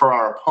targets for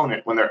our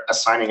opponent when they're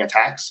assigning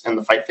attacks in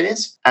the fight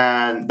phase.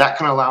 And that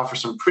can allow for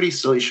some pretty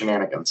silly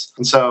shenanigans.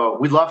 And so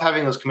we love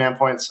having those command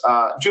points.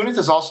 Junith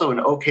is also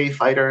an okay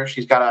fighter.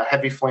 She's got a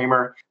heavy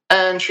flamer,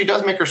 and she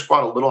does make her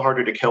squad a little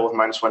harder to kill with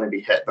 -1 to be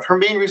hit. But her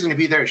main reason to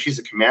be there is she's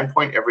a command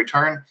point every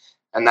turn,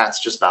 and that's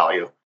just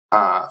value.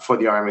 For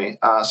the army.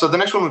 So the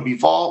next one would be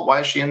Vol.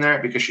 Why is she in there?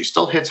 Because she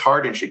still hits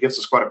hard and she gives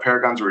the squad of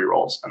Paragons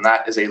rerolls, and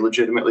that is a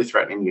legitimately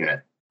threatening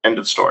unit. End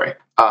of story.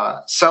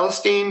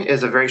 Celestine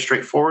is a very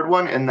straightforward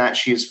one in that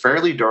she is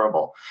fairly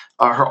durable.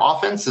 Her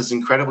offense is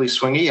incredibly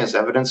swingy, as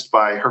evidenced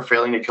by her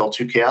failing to kill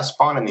 2 Chaos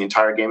Spawn in the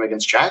entire game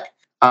against Jack.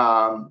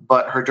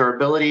 But her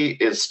durability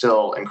is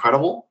still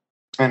incredible,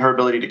 and her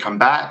ability to come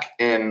back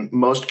in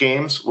most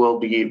games will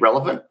be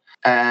relevant.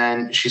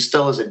 And she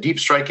still is a deep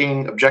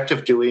striking,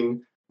 objective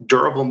doing,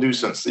 durable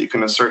nuisance that you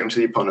can insert into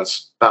the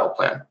opponent's battle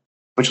plan.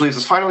 Which leaves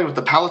us finally with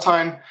the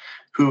Palatine,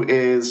 who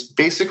is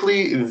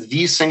basically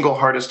the single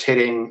hardest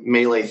hitting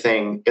melee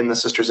thing in the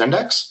Sisters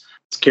Index.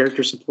 It's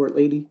character support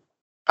lady.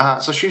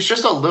 So she's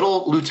just a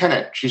little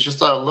lieutenant. She's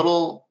just a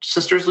little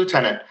Sisters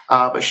lieutenant,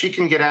 but she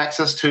can get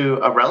access to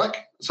a relic.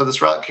 So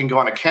this relic can go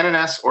on a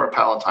Canoness or a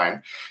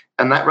Palatine.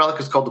 And that relic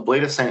is called the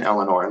Blade of St.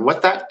 Eleanor. And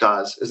what that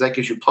does is that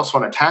gives you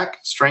 +1 attack,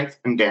 strength,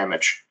 and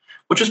damage,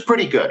 which is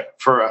pretty good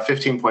for a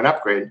 15-point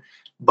upgrade.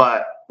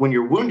 But when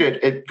you're wounded,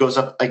 it goes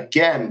up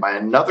again by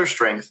another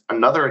strength,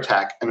 another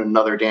attack, and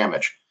another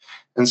damage.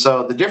 And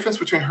so the difference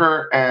between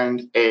her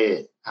and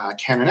a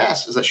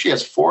Canoness is that she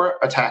has 4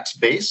 attacks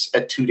base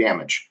at 2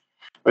 damage,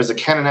 whereas the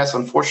Canoness,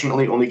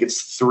 unfortunately, only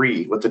gets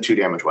 3 with the 2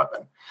 damage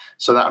weapon.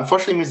 So that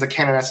unfortunately means the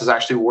Canoness is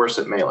actually worse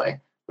at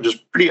melee, which is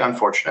pretty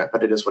unfortunate,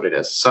 but it is what it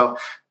is. So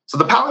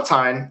the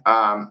Palatine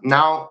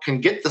now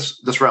can get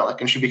this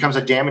relic, and she becomes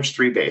a damage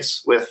 3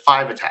 base with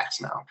 5 attacks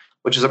now,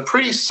 which is a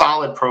pretty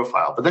solid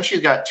profile. But then she's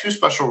got 2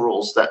 special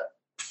rules that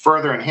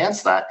further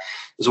enhance that.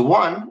 Is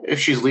 1, if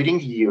she's leading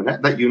a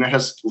unit, that unit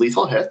has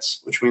lethal hits,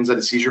 which means that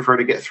it's easier for her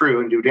to get through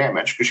and do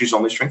damage because she's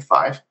only strength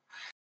 5.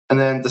 And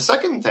then the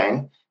second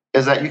thing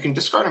is that you can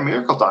discard a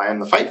miracle die in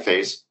the fight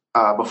phase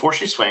before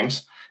she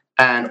swings,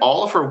 and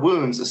all of her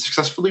wounds that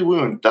successfully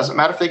wound, doesn't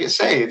matter if they get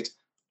saved,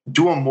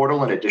 do a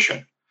mortal in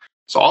addition.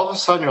 So all of a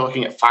sudden you're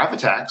looking at 5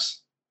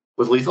 attacks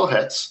with lethal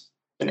hits,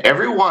 and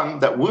every one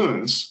that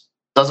wounds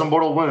does a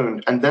mortal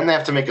wound, and then they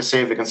have to make a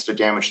save against a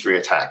damage 3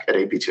 attack at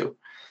AP2.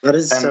 That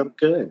is so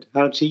good.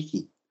 How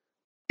cheeky.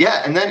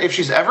 Yeah, and then if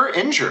she's ever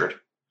injured,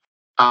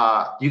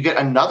 you get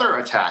another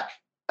attack,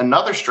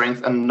 another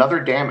strength, and another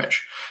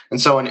damage. And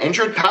so an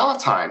injured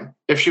Palatine,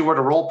 if she were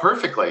to roll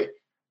perfectly,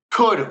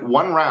 could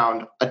 1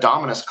 round a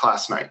Dominus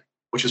class knight,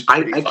 which is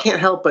pretty I can't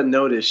help but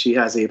notice she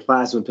has a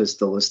plasma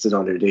pistol listed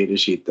on her data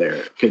sheet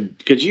there.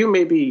 Could you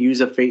maybe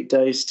use a fate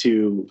dice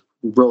to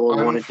roll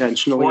one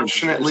intentionally?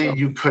 Unfortunately,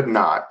 you could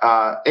not.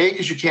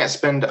 Because you can't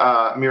spend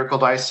miracle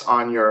dice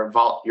on your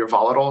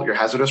volatile, your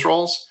hazardous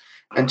rolls.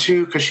 And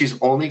 2, because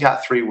she's only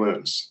got 3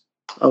 wounds.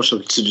 Oh, she'll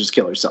just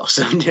kill herself.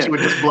 So, yeah. She would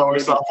just blow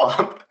herself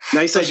up.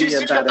 Nice idea.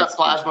 She's got that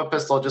plasma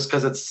pistol just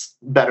because it's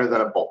better than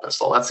a bolt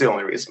pistol. That's the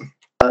only reason.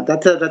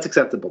 That's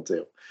acceptable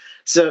too.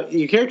 So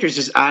your characters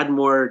just add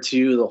more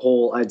to the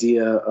whole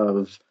idea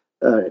of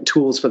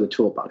tools for the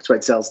toolbox,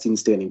 right? Celestine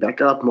standing back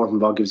up.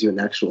 Morphinball gives you an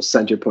actual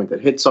center point that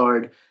hits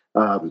hard.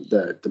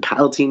 The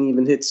Palatine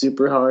even hits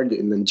super hard,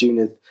 and then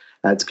Junith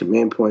adds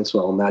command points,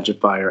 while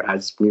Magifier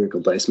adds miracle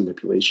dice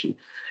manipulation.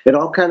 It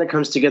all kind of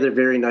comes together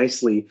very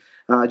nicely.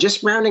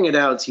 Just rounding it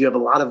out, so you have a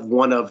lot of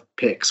one-of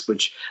picks,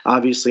 which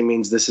obviously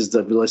means this is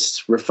the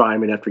list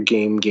refinement after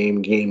game.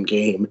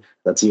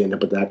 That's you end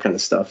up with that kind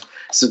of stuff.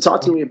 So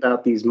talk to me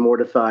about these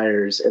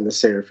Mortifiers and the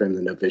Seraphim,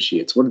 the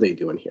Novitiates. What are they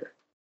doing here?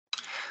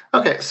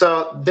 Okay,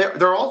 so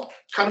they're all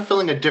kind of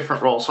filling a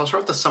different role. So I'll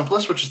start with the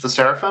simplest, which is the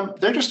Seraphim.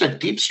 They're just a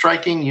deep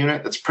striking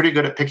unit that's pretty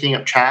good at picking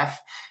up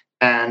chaff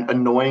and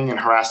annoying and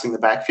harassing the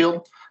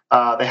backfield.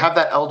 They have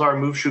that Eldar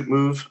move, shoot,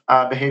 move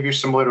behavior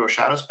similar to a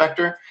Shadow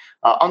Spectre.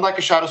 Unlike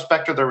a Shadow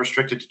Spectre, they're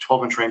restricted to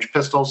 12-inch range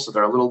pistols, so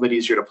they're a little bit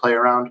easier to play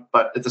around.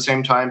 But at the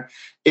same time,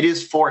 it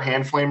is 4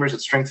 hand flamers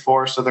at strength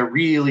 4, so they're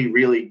really,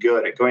 really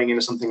good at going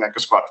into something like a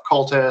squad of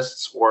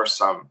cultists or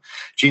some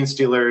gene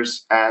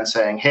stealers and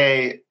saying,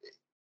 hey,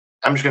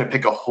 I'm just going to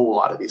pick a whole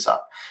lot of these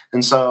up.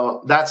 And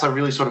so that's a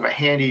really sort of a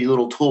handy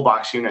little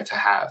toolbox unit to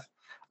have.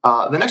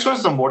 The next one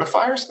is the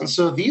mortifiers. And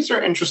so these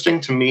are interesting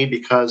to me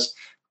because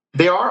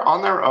they are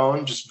on their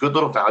own just good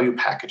little value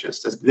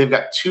packages. They've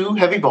got 2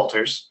 heavy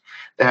bolters.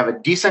 They have a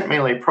decent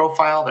melee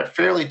profile. They're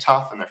fairly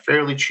tough and they're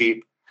fairly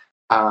cheap.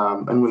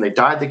 And when they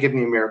die, they give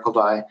me a miracle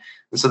die.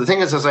 And so the thing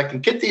is I can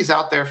get these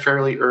out there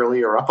fairly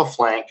early or up a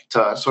flank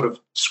to sort of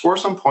score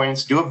some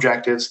points, do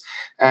objectives.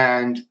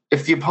 And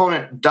if the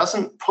opponent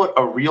doesn't put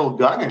a real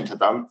gun into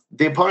them,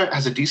 the opponent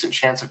has a decent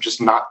chance of just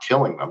not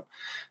killing them.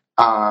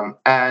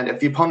 And if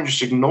the opponent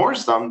just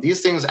ignores them,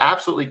 these things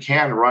absolutely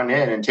can run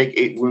in and take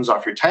 8 wounds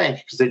off your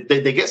tank because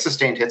they get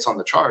sustained hits on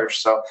the charge.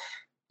 So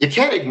you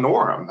can't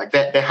ignore them. Like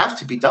they have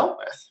to be dealt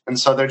with. And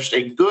so they're just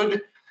a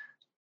good,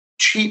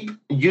 cheap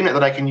unit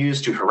that I can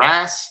use to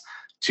harass,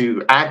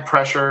 to add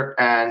pressure,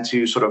 and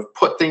to sort of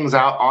put things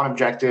out on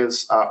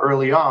objectives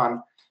early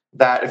on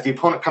that if the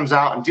opponent comes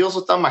out and deals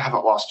with them, I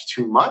haven't lost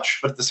too much.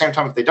 But at the same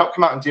time, if they don't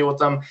come out and deal with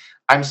them,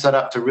 I'm set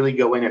up to really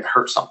go in and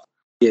hurt something.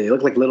 Yeah, they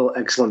look like little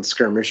excellent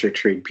skirmisher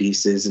trade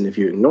pieces, and if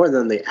you ignore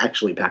them, they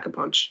actually pack a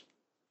punch.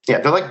 Yeah,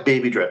 they're like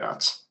baby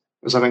dreadnoughts,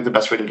 is I think the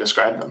best way to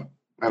describe them.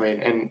 I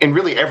mean, in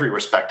really every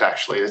respect,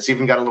 actually. It's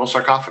even got a little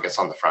sarcophagus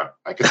on the front.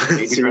 Like it's a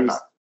baby dreadnought.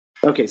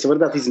 Okay, so what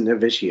about these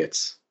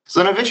novitiates? So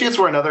the novitiates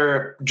were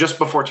another just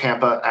before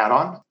Tampa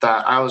add-on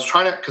that I was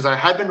trying to, because I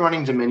had been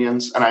running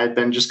Dominions and I had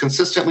been just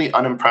consistently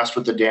unimpressed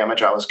with the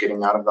damage I was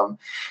getting out of them.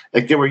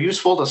 Like they were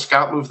useful to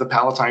scout move the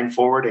Palatine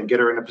forward and get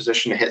her in a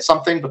position to hit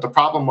something, but the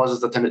problem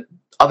was that then,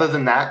 other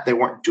than that, they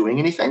weren't doing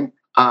anything.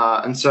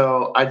 And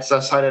so I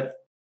decided,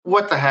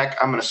 what the heck,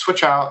 I'm going to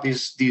switch out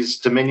these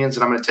Dominions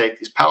and I'm going to take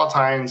these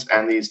Palatines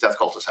and these Death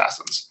Cult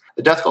Assassins.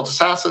 The Death Cult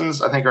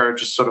Assassins, I think, are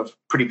just sort of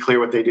pretty clear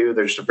what they do.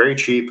 They're just a very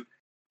cheap,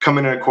 come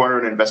in a corner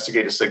and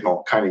investigate a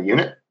signal kind of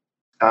unit.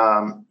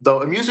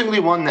 Though amusingly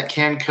one that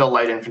can kill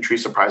light infantry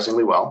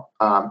surprisingly well.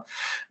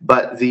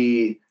 But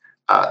the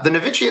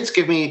novitiates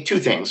give me 2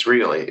 things,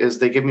 really, is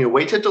they give me a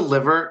way to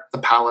deliver the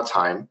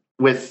Palatine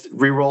with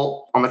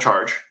reroll on the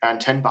charge and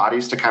 10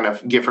 bodies to kind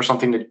of give her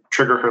something to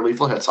trigger her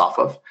lethal hits off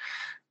of.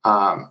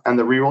 And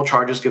the reroll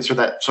charges gives her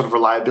that sort of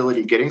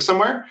reliability getting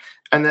somewhere.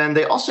 And then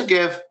they also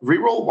give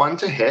reroll 1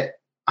 to hit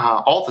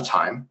all the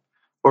time,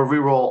 or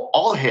reroll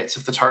all hits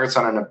if the target's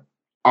on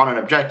an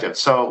objective.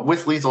 So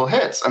with lethal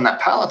hits and that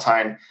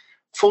Palatine,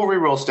 full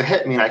rerolls to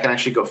hit mean I can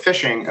actually go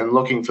fishing and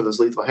looking for those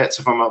lethal hits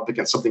if I'm up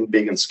against something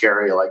big and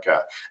scary like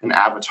an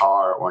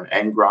Avatar or an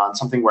Engron,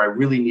 something where I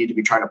really need to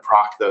be trying to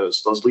proc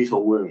those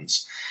lethal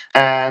wounds.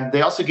 And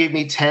they also gave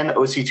me 10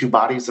 OC2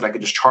 bodies that I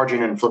could just charge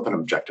in and flip an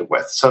objective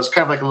with. So it's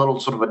kind of like a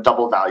little sort of a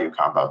double value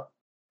combo.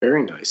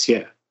 Very nice,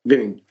 yeah.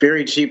 Being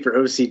very cheap for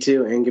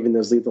OC2 and giving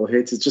those lethal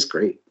hits is just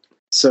great.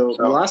 So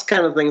the last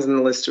kind of things in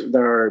the list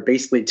there are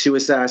basically 2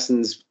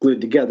 assassins glued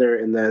together,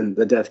 and then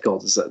the Death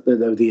Cult,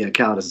 the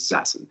Calidus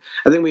Assassin.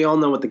 I think we all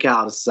know what the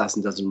Calidus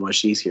Assassin does and why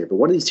she's here, but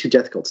what are these 2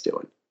 Death Cults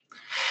doing?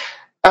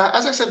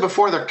 As I said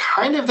before, they're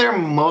kind of there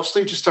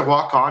mostly just to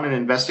walk on and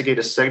investigate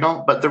a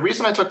signal. But the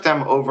reason I took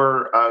them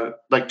over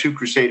like 2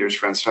 Crusaders,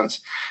 for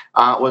instance,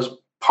 was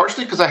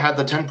partially because I had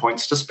the 10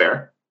 points to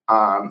spare.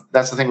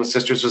 That's the thing with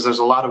Sisters, is there's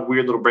a lot of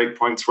weird little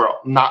breakpoints where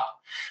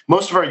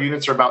most of our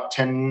units are about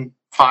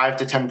 5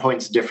 to 10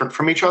 points different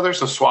from each other.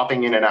 So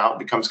swapping in and out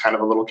becomes kind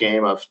of a little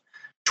game of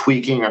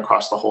tweaking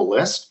across the whole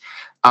list.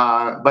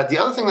 But the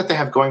other thing that they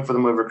have going for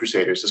them over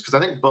Crusaders is because I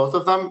think both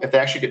of them, if they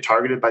actually get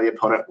targeted by the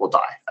opponent, will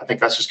die. I think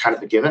that's just kind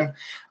of a given.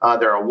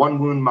 They're a 1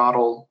 wound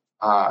model,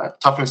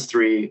 toughness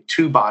 3,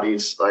 2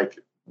 bodies. Like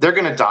they're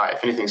going to die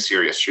if anything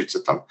serious shoots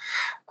at them.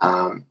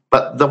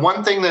 But the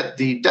one thing that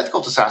the Death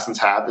Cult Assassins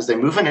have is they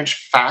move an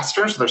inch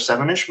faster, so they're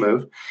 7-inch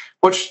move,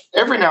 which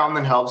every now and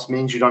then helps,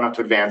 means you don't have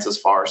to advance as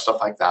far, stuff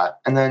like that.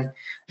 And then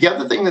the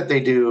other thing that they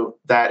do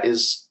that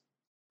is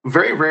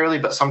very rarely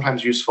but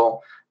sometimes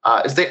useful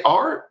is they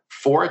are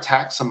 4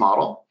 attacks a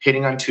model,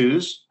 hitting on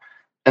 2s,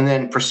 and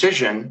then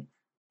precision,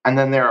 and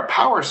then they're a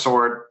power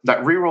sword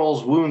that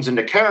rerolls wounds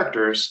into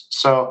characters.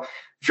 So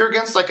if you're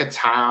against like a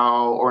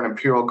Tau or an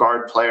Imperial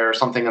Guard player or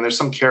something, and there's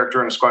some character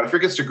in a squad, if you're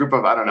against a group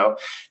of,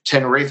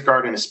 10 Wraith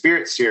Guard and a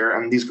Spirit Seer,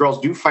 and these girls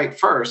do fight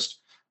first,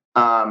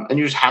 and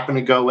you just happen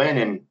to go in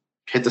and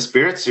hit the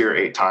Spirit Seer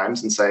 8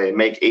 times and say,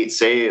 make 8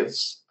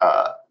 saves,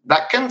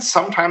 that can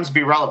sometimes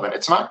be relevant.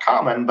 It's not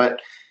common, but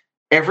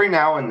every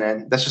now and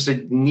then, that's just a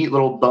neat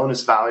little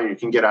bonus value you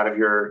can get out of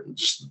your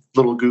just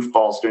little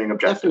goofballs doing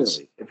objectives.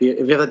 Definitely.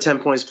 If you have the 10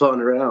 points floating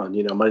around,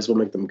 might as well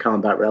make them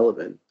combat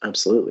relevant.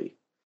 Absolutely.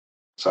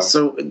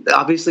 So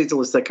obviously it's a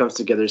list that comes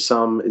together.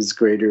 Some is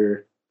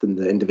greater than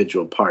the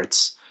individual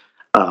parts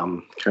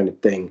kind of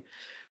thing.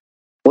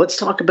 Let's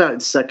talk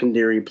about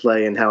secondary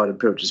play and how it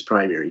approaches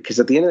primary, because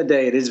at the end of the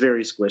day, it is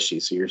very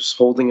squishy. So you're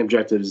holding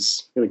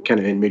objectives kind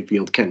of in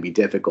midfield can be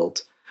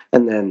difficult.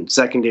 And then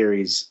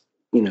secondaries,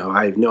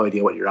 I have no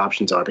idea what your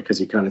options are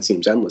because it kind of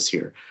seems endless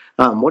here.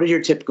 What are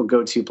your typical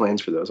go-to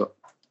plans for those?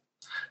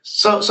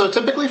 So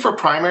typically for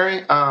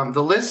primary,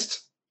 the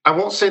list, I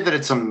won't say that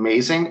it's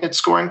amazing at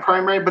scoring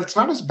primary, but it's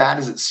not as bad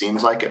as it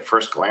seems like at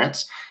first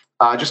glance.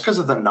 just because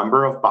of the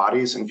number of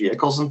bodies and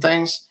vehicles and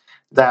things,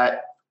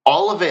 that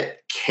all of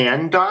it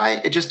can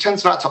die. It just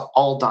tends not to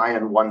all die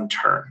in one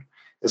turn.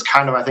 Is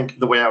kind of, I think,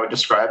 the way I would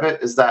describe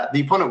it, is that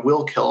the opponent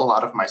will kill a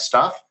lot of my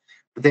stuff,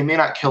 but they may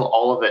not kill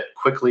all of it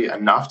quickly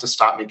enough to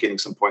stop me getting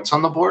some points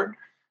on the board.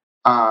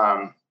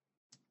 And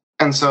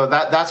so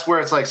that's where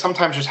it's like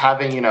sometimes just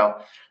having,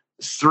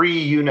 3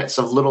 units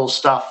of little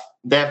stuff,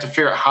 they have to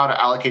figure out how to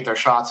allocate their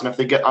shots. And if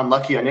they get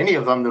unlucky on any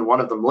of them, then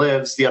one of them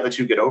lives, the other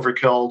 2 get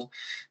overkilled.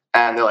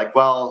 And they're like,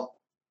 well,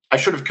 I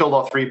should have killed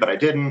all 3, but I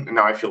didn't. And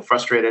now I feel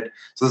frustrated.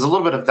 So there's a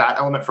little bit of that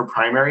element for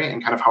primary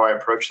and kind of how I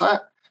approach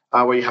that,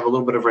 where you have a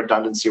little bit of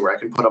redundancy where I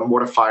can put a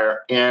mortifier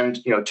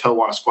and,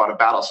 tow on a squad of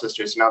battle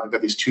sisters. Now they've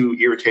got these 2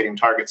 irritating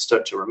targets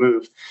to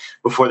remove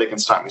before they can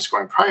stop me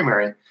scoring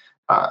primary.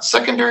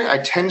 Secondary, I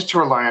tend to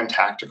rely on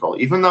tactical.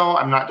 Even though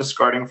I'm not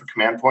discarding for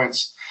command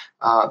points,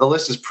 the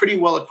list is pretty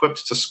well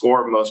equipped to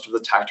score most of the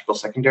tactical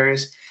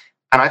secondaries.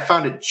 And I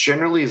found it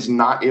generally is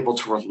not able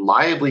to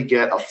reliably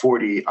get a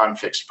 40 on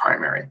fixed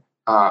primary.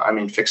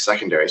 Fixed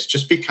secondaries,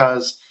 just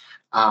because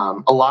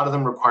a lot of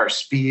them require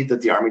speed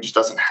that the army just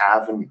doesn't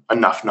have in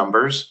enough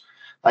numbers.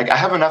 Like, I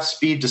have enough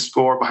speed to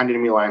score behind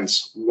enemy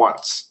lines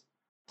once.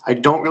 I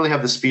don't really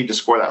have the speed to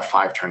score that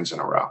 5 turns in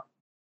a row.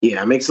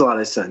 Yeah, it makes a lot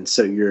of sense.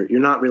 So you're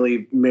not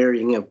really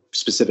marrying a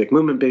specific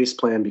movement-based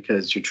plan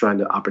because you're trying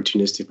to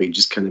opportunistically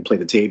just kind of play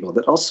the table.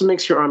 That also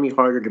makes your army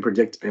harder to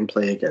predict and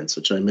play against,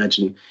 which I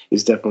imagine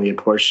is definitely a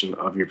portion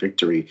of your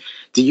victory.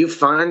 Do you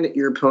find that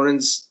your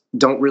opponents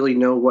don't really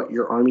know what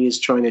your army is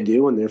trying to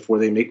do, and therefore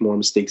they make more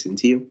mistakes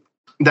into you?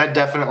 That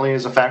definitely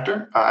is a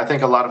factor. I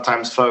think a lot of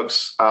times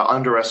folks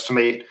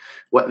underestimate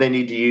what they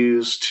need to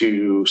use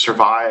to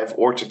survive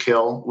or to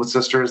kill with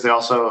sisters. They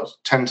also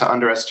tend to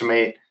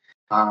underestimate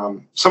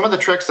some of the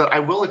tricks that I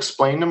will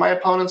explain to my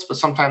opponents, but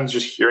sometimes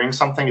just hearing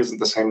something isn't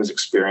the same as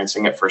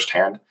experiencing it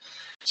firsthand.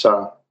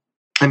 So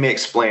I may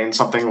explain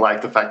something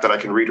like the fact that I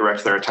can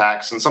redirect their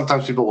attacks, and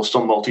sometimes people will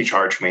still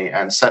multi-charge me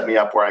and set me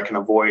up where I can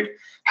avoid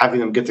having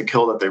them get the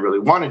kill that they really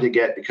wanted to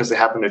get because they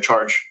happen to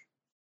charge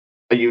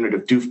a unit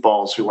of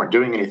doofballs who weren't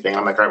doing anything.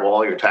 I'm like, all right, well,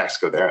 all your attacks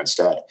go there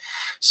instead.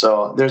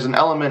 So there's an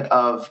element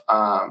of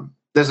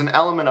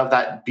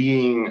that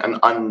being an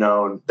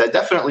unknown that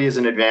definitely is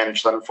an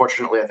advantage that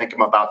unfortunately I think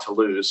I'm about to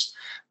lose.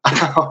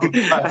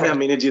 I don't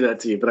mean to do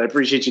that to you, but I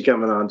appreciate you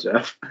coming on,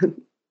 Jeff.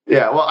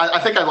 Yeah, well, I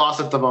think I lost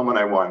it the moment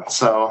I won.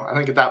 So I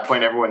think at that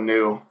point everyone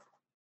knew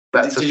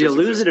that. Did you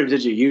lose it or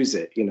did you use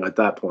it? At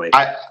that point,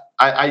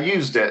 I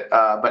used it,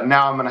 but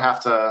now I'm going to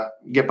have to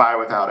get by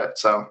without it.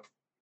 So.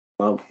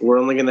 Well, we're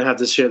only going to have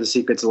to share the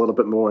secrets a little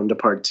bit more into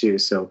part 2.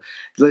 So,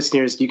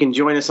 listeners, you can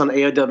join us on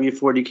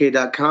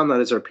AOW40k.com. That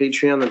is our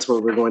Patreon. That's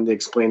where we're going to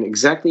explain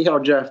exactly how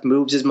Jeff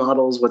moves his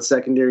models, what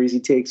secondaries he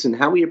takes, and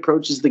how he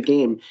approaches the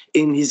game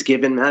in his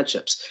given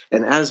matchups.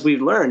 And as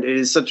we've learned, it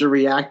is such a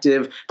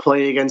reactive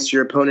play against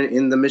your opponent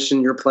in the mission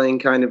you're playing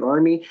kind of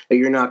army that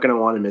you're not going to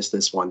want to miss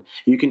this one.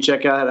 You can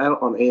check that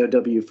out on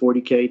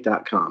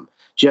AOW40k.com.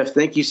 Jeff,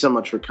 thank you so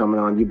much for coming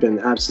on. You've been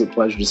an absolute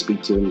pleasure to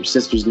speak to, and your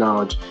sister's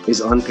knowledge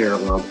is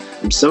unparalleled.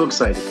 I'm so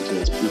excited for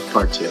today's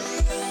part 2.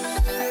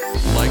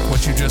 Like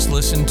what you just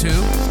listened to?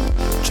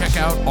 Check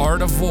out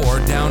Art of War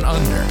Down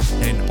Under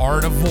and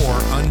Art of War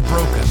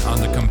Unbroken on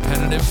the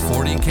competitive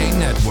 40K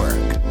network.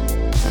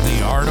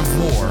 The Art of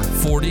War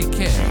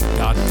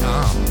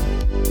 40K.com.